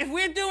if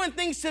we're doing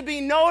things to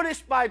be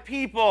noticed by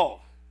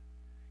people,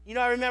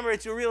 I remember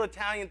it's a real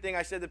Italian thing.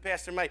 I said to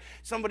Pastor Mike,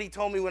 somebody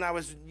told me when I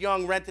was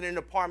young, renting an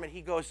apartment,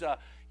 he goes,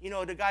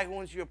 the guy who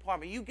owns your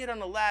apartment, you get on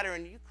the ladder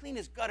and you clean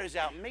his gutters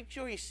out and make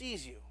sure he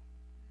sees you.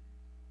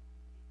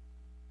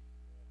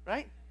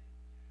 Right?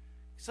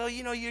 So,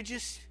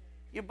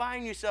 you're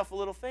buying yourself a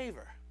little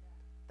favor.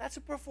 That's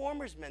a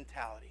performer's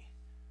mentality.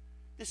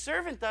 The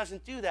servant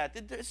doesn't do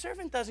that. The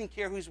servant doesn't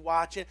care who's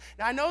watching.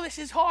 Now, I know this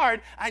is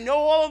hard. I know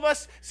all of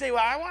us say,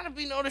 well, I want to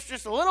be noticed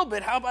just a little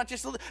bit. How about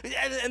just a little?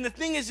 And the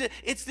thing is,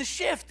 it's the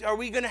shift. Are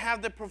we going to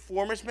have the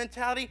performer's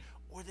mentality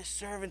or the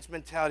servant's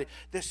mentality?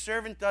 The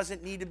servant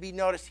doesn't need to be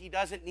noticed. He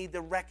doesn't need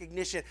the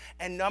recognition.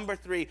 And number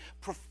 3,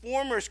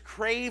 performers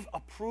crave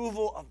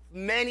approval of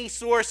many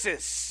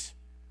sources.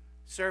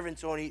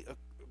 Servants only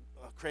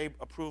crave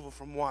approval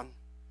from one.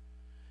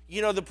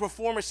 You know, the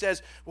performer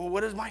says, well,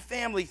 what does my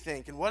family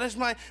think? And what does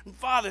my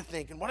father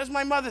think? And what does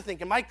my mother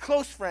think? And my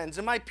close friends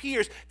and my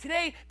peers.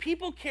 Today,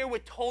 people care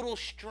what total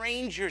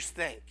strangers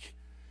think.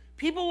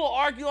 People will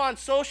argue on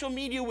social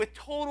media with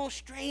total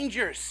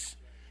strangers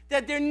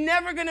that they're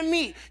never going to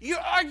meet. You're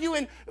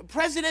arguing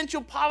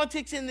presidential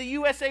politics in the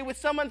USA with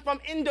someone from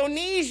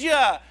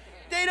Indonesia.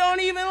 They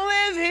don't even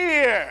live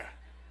here.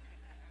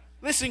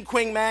 Listen,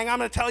 Quing Mang, I'm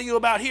going to tell you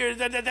about here.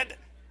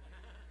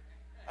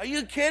 Are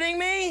you kidding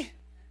me?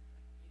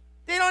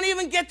 They don't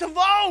even get to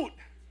vote.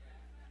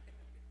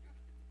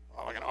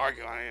 Oh, we're going to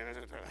argue.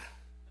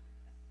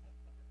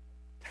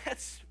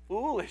 That's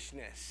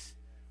foolishness.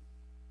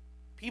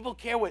 People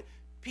care what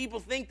people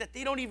think that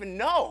they don't even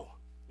know.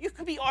 You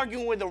could be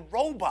arguing with a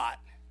robot.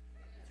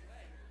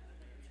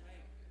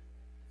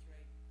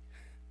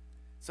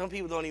 Some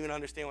people don't even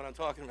understand what I'm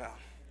talking about.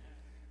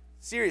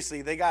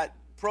 Seriously, they got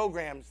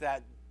programs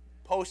that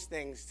post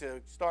things to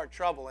start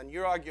trouble, and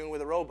you're arguing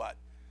with a robot.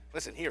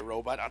 Listen here,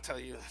 robot, I'll tell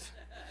you this.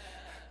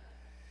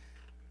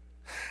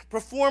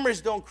 Performers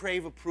don't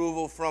crave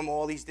approval from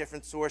all these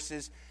different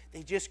sources.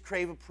 They just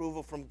crave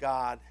approval from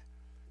God.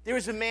 There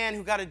was a man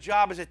who got a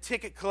job as a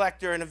ticket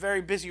collector in a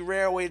very busy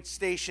railway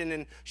station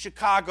in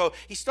Chicago.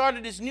 He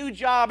started his new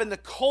job in the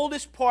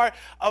coldest part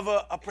of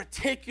a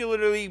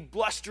particularly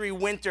blustery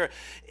winter.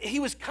 He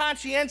was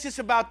conscientious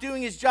about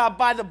doing his job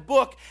by the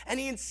book, and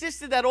he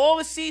insisted that all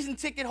the season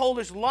ticket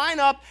holders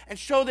line up and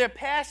show their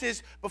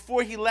passes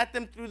before he let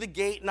them through the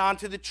gate and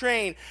onto the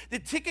train. The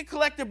ticket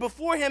collector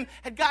before him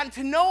had gotten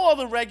to know all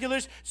the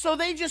regulars, so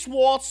they just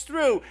waltzed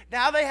through.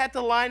 Now they had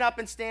to line up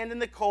and stand in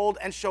the cold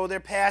and show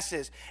their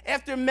passes.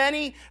 After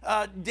many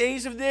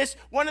days of this,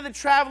 one of the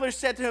travelers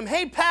said to him,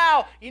 "Hey,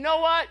 pal, you know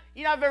what?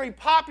 You're not very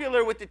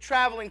popular with the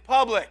traveling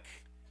public."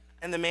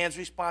 And the man's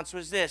response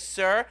was this: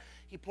 "Sir,"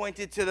 he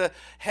pointed to the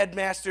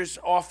headmaster's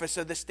office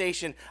of the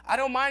station, "I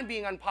don't mind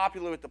being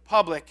unpopular with the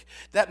public.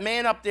 That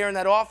man up there in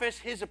that office,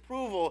 his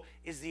approval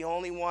is the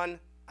only one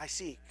I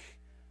seek."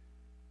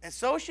 And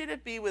so should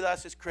it be with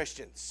us as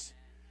Christians.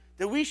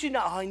 That we should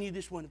not, I need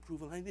this one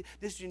approval, I need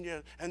this, and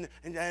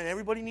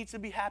everybody needs to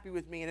be happy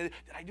with me. And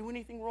did I do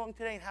anything wrong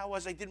today? And how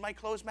was I? Did my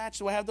clothes match?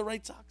 Do I have the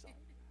right socks on?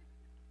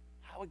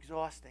 How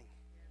exhausting.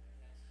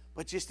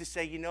 But just to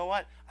say, you know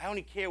what? I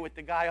only care what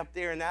the guy up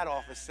there in that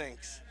office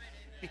thinks.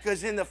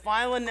 Because in the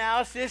final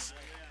analysis,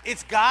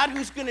 it's God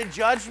who's going to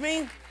judge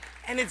me,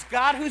 and it's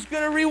God who's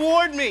going to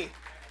reward me.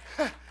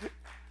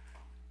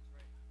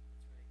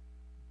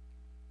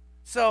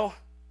 So,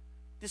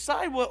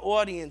 decide what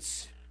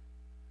audience.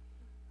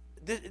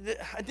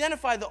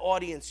 Identify the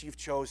audience you've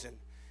chosen.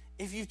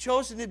 If you've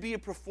chosen to be a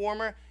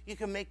performer, you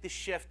can make the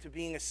shift to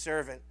being a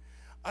servant.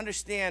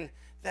 Understand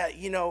that,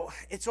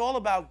 it's all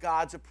about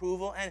God's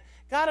approval. And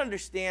God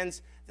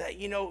understands that,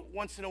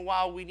 once in a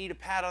while we need a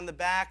pat on the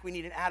back, we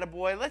need an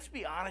attaboy. Let's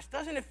be honest,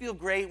 doesn't it feel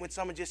great when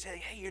someone just says,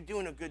 "Hey, you're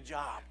doing a good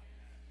job."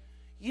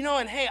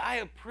 And hey, I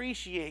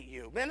appreciate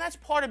you. Man, that's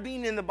part of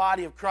being in the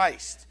body of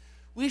Christ.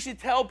 We should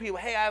tell people,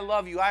 "Hey, I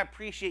love you. I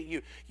appreciate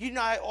you."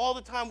 All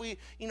the time we,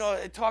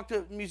 talk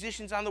to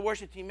musicians on the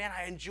worship team. "Man,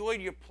 I enjoyed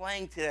your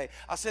playing today."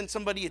 I'll send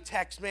somebody a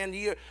text, "Man,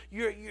 you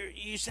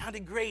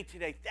sounded great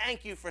today.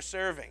 Thank you for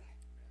serving."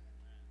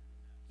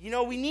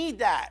 We need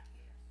that.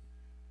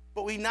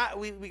 But we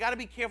got to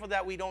be careful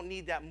that we don't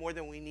need that more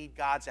than we need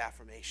God's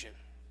affirmation.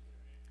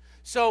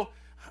 So,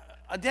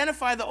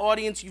 identify the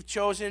audience you've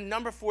chosen.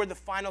 Number 4, the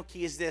final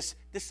key is this: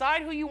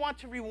 decide who you want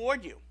to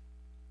reward you.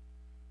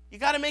 You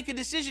got to make a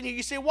decision here.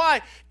 You say,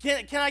 "Why?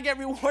 Can I get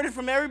rewarded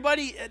from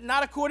everybody?"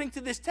 Not according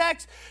to this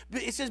text.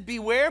 But it says,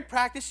 "Beware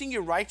practicing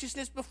your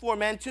righteousness before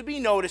men to be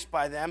noticed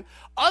by them.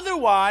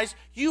 Otherwise,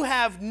 you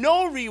have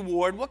no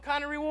reward." What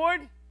kind of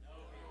reward?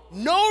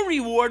 No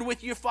reward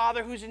with your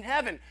Father who's in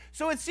heaven.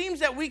 So it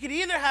seems that we could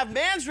either have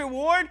man's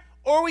reward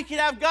or we could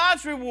have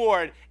God's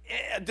reward,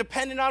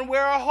 depending on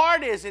where our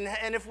heart is and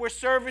if we're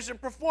servers or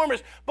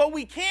performers. But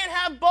we can't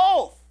have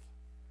both.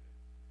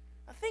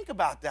 Now think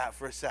about that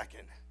for a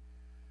second.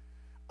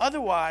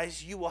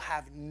 Otherwise, you will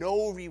have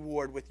no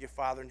reward with your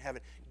Father in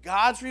heaven.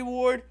 God's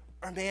reward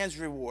or man's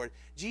reward.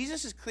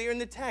 Jesus is clear in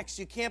the text.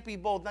 You can't be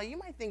both. Now, you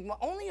might think, well,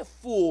 only a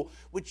fool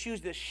would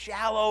choose the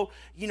shallow,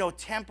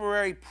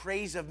 temporary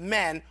praise of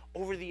men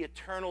over the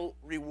eternal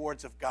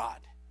rewards of God.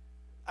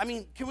 I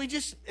mean, can we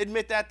just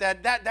admit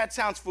that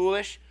sounds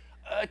foolish?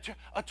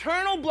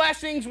 Eternal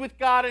blessings with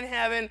God in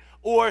heaven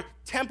or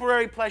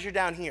temporary pleasure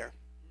down here?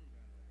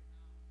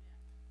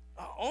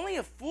 Only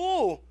a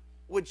fool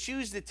would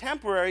choose the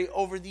temporary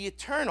over the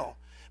eternal.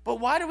 But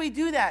why do we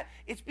do that?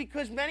 It's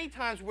because many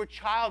times we're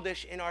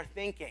childish in our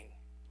thinking.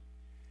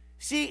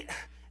 See,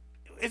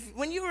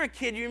 when you were a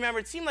kid, you remember,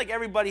 it seemed like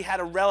everybody had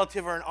a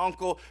relative or an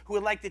uncle who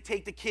would like to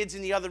take the kids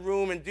in the other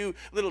room and do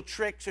little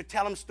tricks or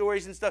tell them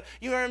stories and stuff.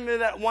 You remember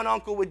that one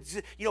uncle would,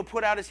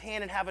 put out his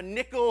hand and have a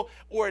nickel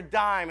or a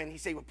dime, and he'd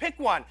say, well, pick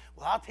one.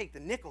 Well, I'll take the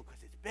nickel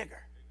because it's bigger.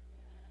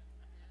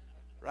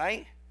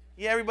 Right?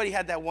 Yeah, everybody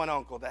had that one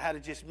uncle that had to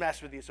just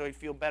mess with you so he'd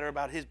feel better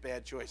about his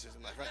bad choices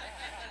in life, right?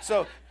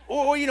 So,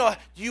 or do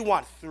you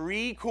want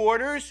 3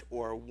 quarters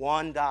or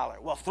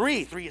 $1? Well,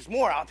 3 is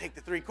more. I'll take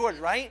the 3 quarters,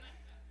 right?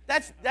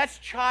 That's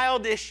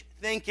childish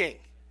thinking.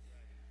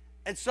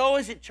 And so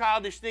is it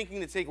childish thinking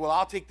to say, well,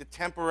 I'll take the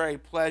temporary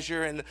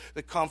pleasure and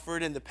the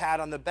comfort and the pat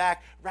on the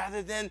back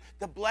rather than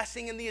the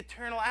blessing and the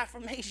eternal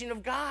affirmation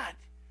of God.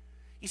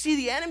 You see,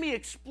 the enemy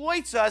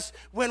exploits us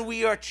when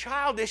we are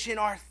childish in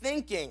our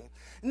thinking.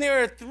 And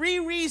there are 3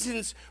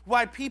 reasons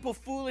why people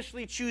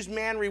foolishly choose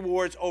man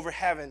rewards over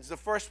heaven's. The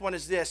first one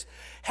is this.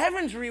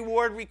 Heaven's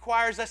reward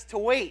requires us to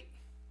wait.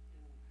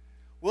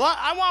 Well,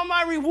 I want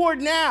my reward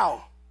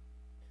now.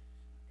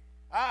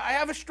 I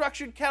have a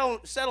structured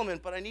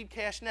settlement, but I need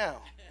cash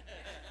now.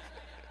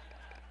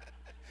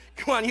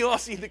 Come on, you all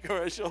see the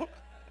commercial.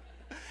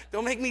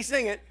 Don't make me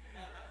sing it.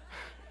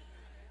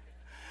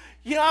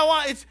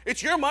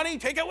 It's your money.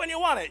 Take it when you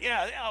want it.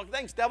 Yeah,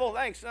 thanks, devil.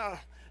 Thanks. I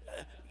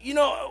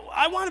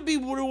want to be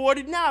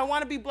rewarded now. I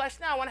want to be blessed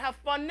now. I want to have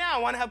fun now. I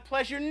want to have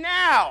pleasure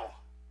now.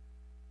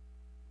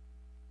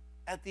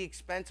 At the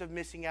expense of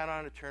missing out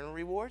on eternal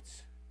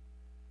rewards?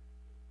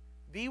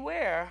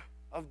 Beware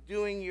of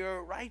doing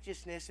your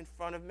righteousness in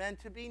front of men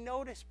to be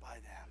noticed by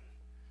them.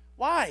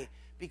 Why?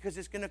 Because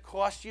it's going to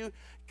cost you.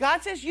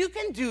 God says you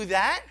can do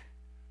that.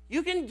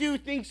 You can do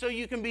things so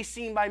you can be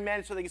seen by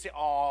men so they can say,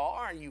 oh,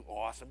 aren't you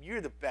awesome? You're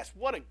the best.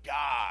 What a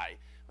guy.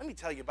 Let me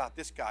tell you about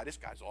this guy. This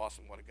guy's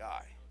awesome. What a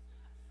guy.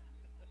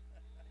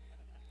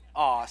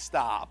 Oh,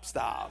 stop.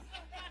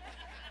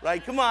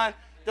 Right? Come on.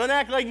 Don't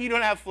act like you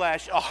don't have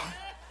flesh. Oh,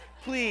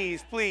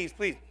 please.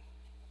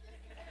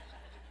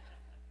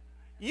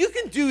 You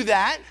can do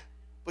that,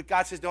 but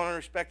God says don't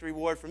respect the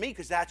reward for me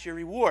because that's your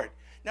reward.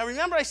 Now,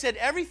 remember I said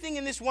everything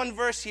in this one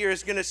verse here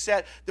is going to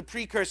set the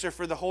precursor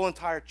for the whole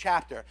entire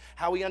chapter.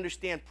 How we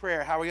understand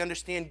prayer, how we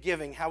understand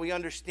giving, how we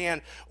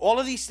understand all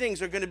of these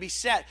things are going to be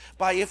set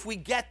by if we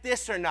get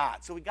this or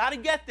not. So we got to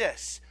get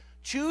this.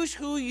 Choose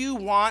who you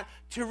want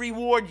to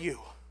reward you.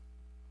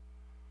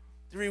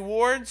 The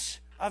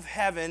rewards of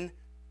heaven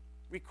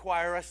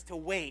require us to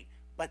wait,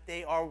 but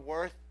they are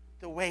worth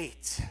the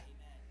wait.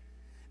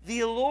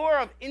 The allure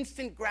of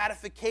instant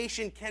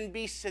gratification can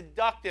be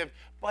seductive,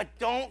 but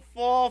don't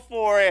fall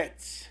for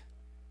it.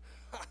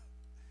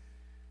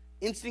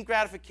 Instant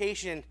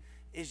gratification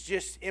is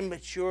just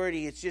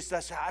immaturity. It's just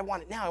us, I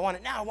want it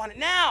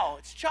now.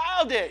 It's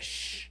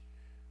childish.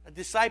 A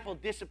disciple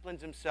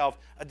disciplines himself.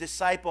 A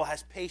disciple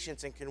has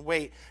patience and can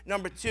wait.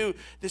 Number 2,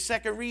 the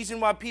second reason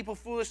why people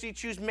foolishly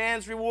choose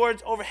man's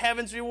rewards over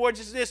heaven's rewards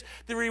is this.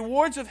 The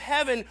rewards of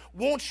heaven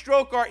won't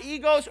stroke our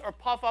egos or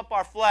puff up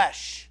our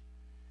flesh.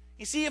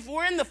 You see, if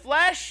we're in the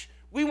flesh,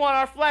 we want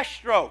our flesh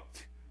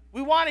stroked.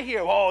 We want to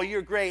hear, oh,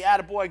 you're great,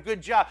 attaboy,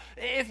 good job.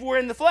 If we're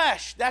in the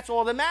flesh, that's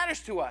all that matters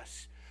to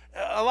us.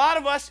 A lot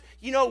of us,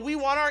 we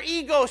want our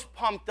egos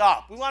pumped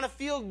up. We want to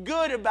feel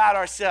good about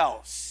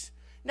ourselves.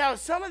 Now,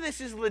 some of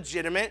this is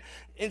legitimate.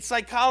 In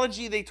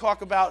psychology, they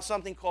talk about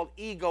something called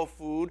ego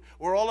food,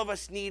 where all of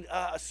us need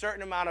a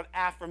certain amount of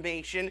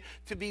affirmation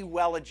to be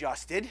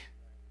well-adjusted.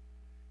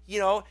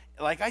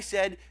 Like I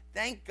said,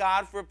 thank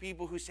God for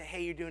people who say,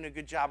 hey, you're doing a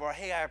good job, or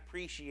hey, I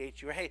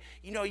appreciate you, or hey,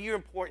 you're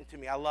important to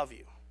me, I love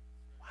you.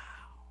 Wow.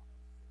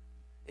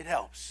 It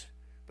helps.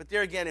 But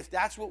there again, if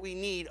that's what we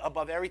need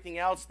above everything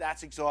else,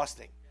 that's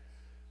exhausting.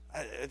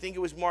 I think it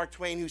was Mark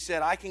Twain who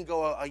said, I can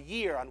go a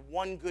year on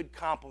one good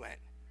compliment.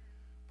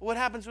 But what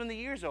happens when the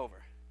year's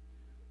over?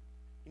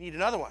 You need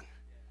another one.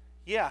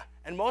 Yeah,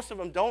 and most of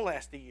them don't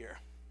last a year.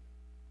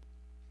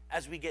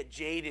 As we get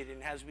jaded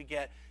and as we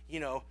get,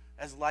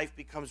 as life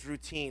becomes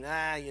routine.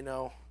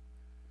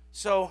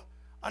 So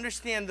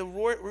understand the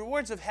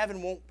rewards of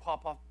heaven won't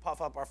puff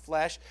up our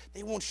flesh.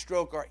 They won't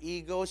stroke our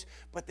egos,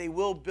 but they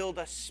will build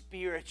us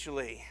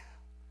spiritually.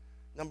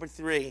 Number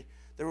 3,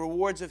 the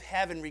rewards of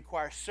heaven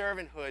require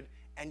servanthood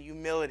and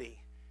humility.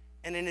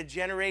 And in a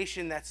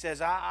generation that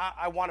says,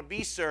 I want to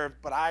be served,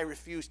 but I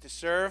refuse to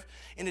serve.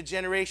 In a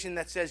generation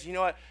that says, you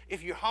know what,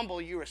 if you're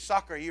humble, you're a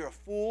sucker, you're a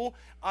fool.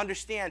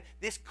 Understand,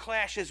 this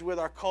clashes with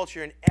our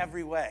culture in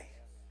every way.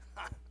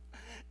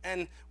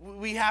 And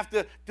we have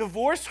to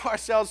divorce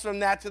ourselves from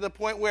that to the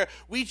point where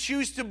we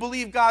choose to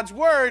believe God's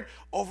word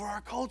over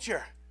our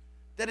culture.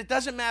 That it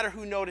doesn't matter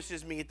who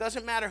notices me. It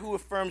doesn't matter who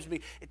affirms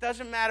me. It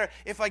doesn't matter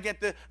if I get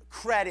the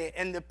credit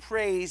and the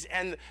praise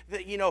and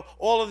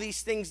all of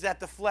these things that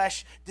the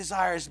flesh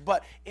desires.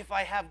 But if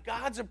I have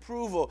God's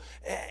approval,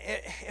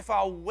 if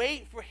I'll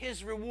wait for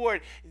his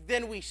reward,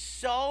 then we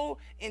sow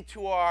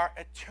into our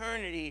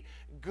eternity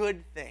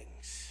good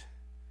things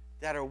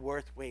that are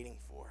worth waiting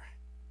for.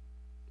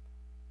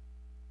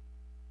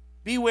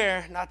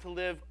 Beware not to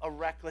live a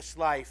reckless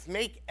life.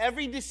 Make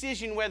every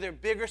decision, whether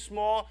big or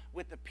small,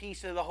 with the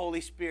peace of the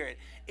Holy Spirit.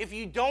 If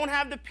you don't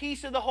have the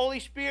peace of the Holy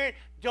Spirit,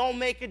 don't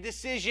make a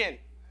decision.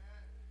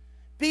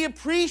 Be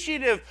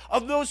appreciative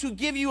of those who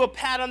give you a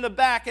pat on the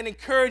back and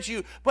encourage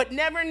you, but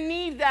never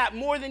need that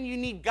more than you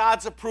need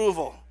God's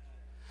approval.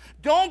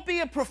 Don't be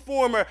a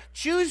performer.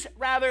 Choose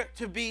rather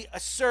to be a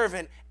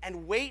servant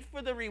and wait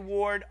for the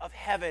reward of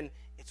heaven.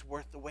 It's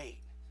worth the wait.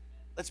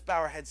 Let's bow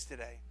our heads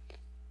today.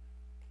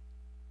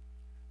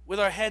 With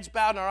our heads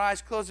bowed and our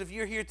eyes closed, if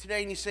you're here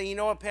today and you say, you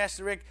know what,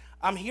 Pastor Rick,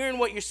 I'm hearing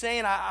what you're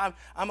saying.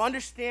 I'm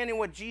understanding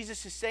what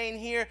Jesus is saying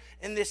here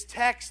in this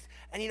text.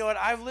 And you know what,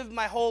 I've lived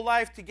my whole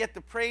life to get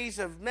the praise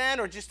of men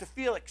or just to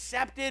feel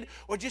accepted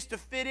or just to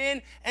fit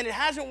in, and it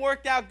hasn't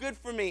worked out good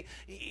for me.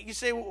 You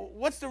say, well,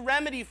 what's the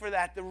remedy for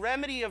that? The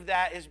remedy of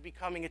that is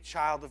becoming a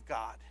child of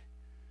God.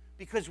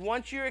 Because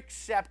once you're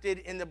accepted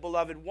in the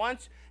beloved,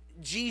 once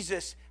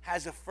Jesus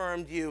has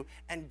affirmed you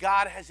and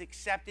God has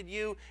accepted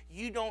you,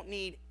 you don't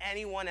need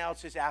anyone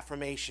else's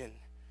affirmation.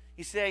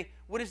 You say,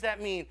 what does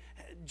that mean?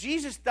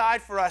 Jesus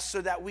died for us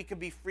so that we could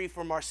be free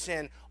from our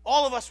sin.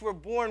 All of us were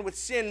born with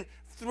sin.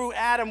 Through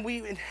Adam,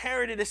 we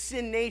inherited a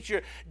sin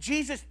nature.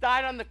 Jesus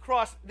died on the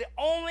cross, the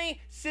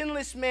only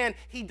sinless man.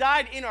 He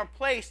died in our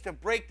place to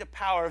break the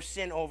power of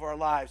sin over our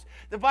lives.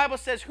 The Bible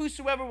says,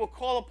 whosoever will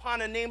call upon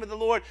the name of the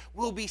Lord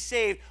will be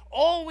saved.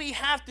 All we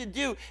have to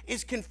do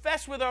is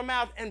confess with our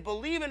mouth and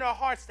believe in our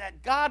hearts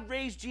that God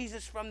raised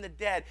Jesus from the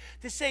dead.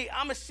 To say,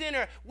 I'm a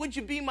sinner, would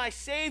you be my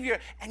Savior?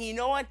 And you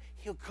know what?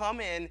 He'll come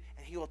in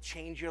and he will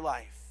change your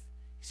life.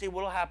 You say,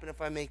 what will happen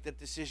if I make that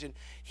decision?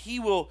 He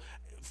will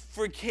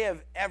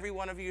forgive every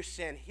one of your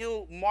sin.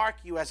 He'll mark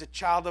you as a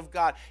child of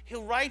God.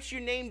 He'll write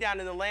your name down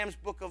in the Lamb's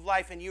Book of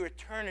Life, and your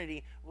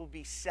eternity will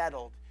be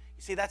settled.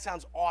 You see, that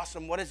sounds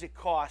awesome. What does it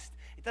cost?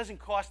 It doesn't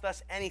cost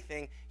us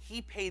anything.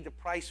 He paid the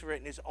price for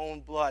it in his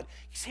own blood.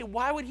 You say,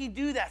 why would he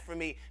do that for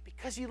me?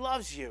 Because he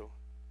loves you.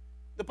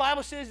 The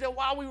Bible says that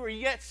while we were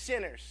yet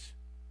sinners,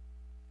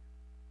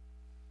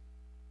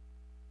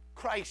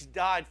 Christ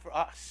died for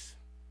us.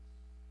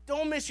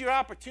 Don't miss your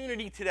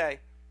opportunity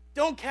today.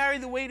 Don't carry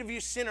the weight of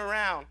your sin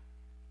around.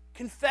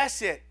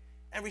 Confess it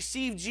and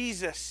receive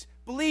Jesus.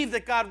 Believe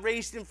that God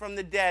raised him from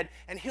the dead,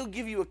 and he'll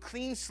give you a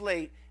clean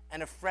slate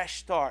and a fresh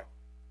start,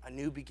 a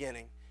new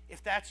beginning.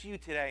 If that's you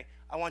today,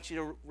 I want you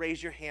to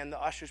raise your hand.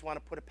 The ushers want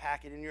to put a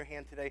packet in your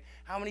hand today.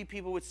 How many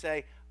people would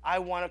say, I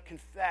want to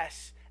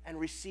confess and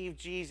receive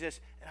Jesus,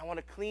 and I want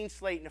a clean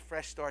slate and a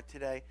fresh start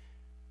today?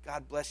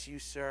 God bless you,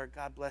 sir.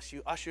 God bless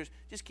you. Ushers,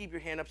 just keep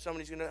your hand up.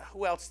 Somebody's going to,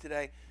 who else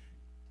today?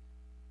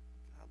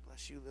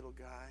 Bless you, little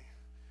guy.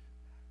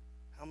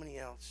 How many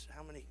else?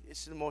 How many? This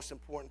is the most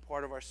important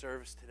part of our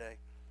service today.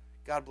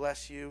 God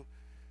bless you.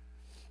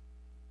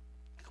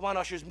 Come on,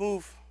 ushers,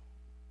 move.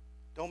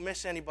 Don't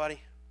miss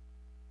anybody.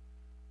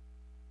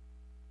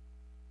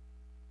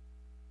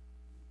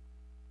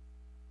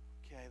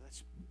 Okay,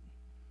 let's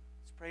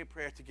pray a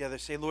prayer together.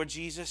 Say, Lord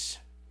Jesus,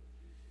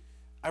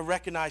 I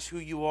recognize who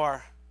you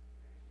are.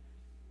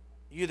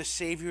 You're the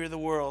Savior of the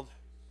world,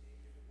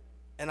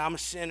 and I'm a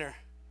sinner,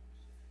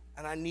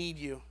 and I need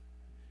you.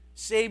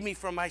 Save me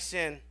from my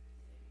sin.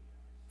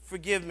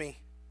 Forgive me.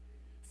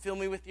 Fill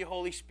me with your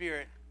Holy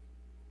Spirit.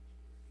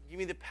 Give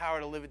me the power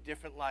to live a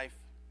different life.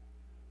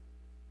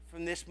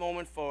 From this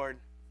moment forward,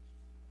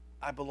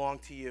 I belong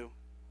to you.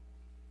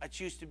 I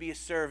choose to be a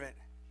servant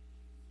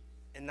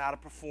and not a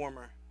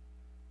performer.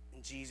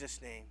 In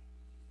Jesus' name,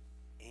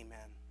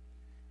 amen.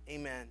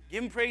 Amen.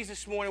 Give him praise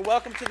this morning.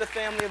 Welcome to the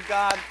family of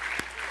God.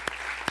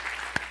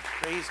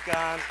 Praise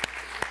God.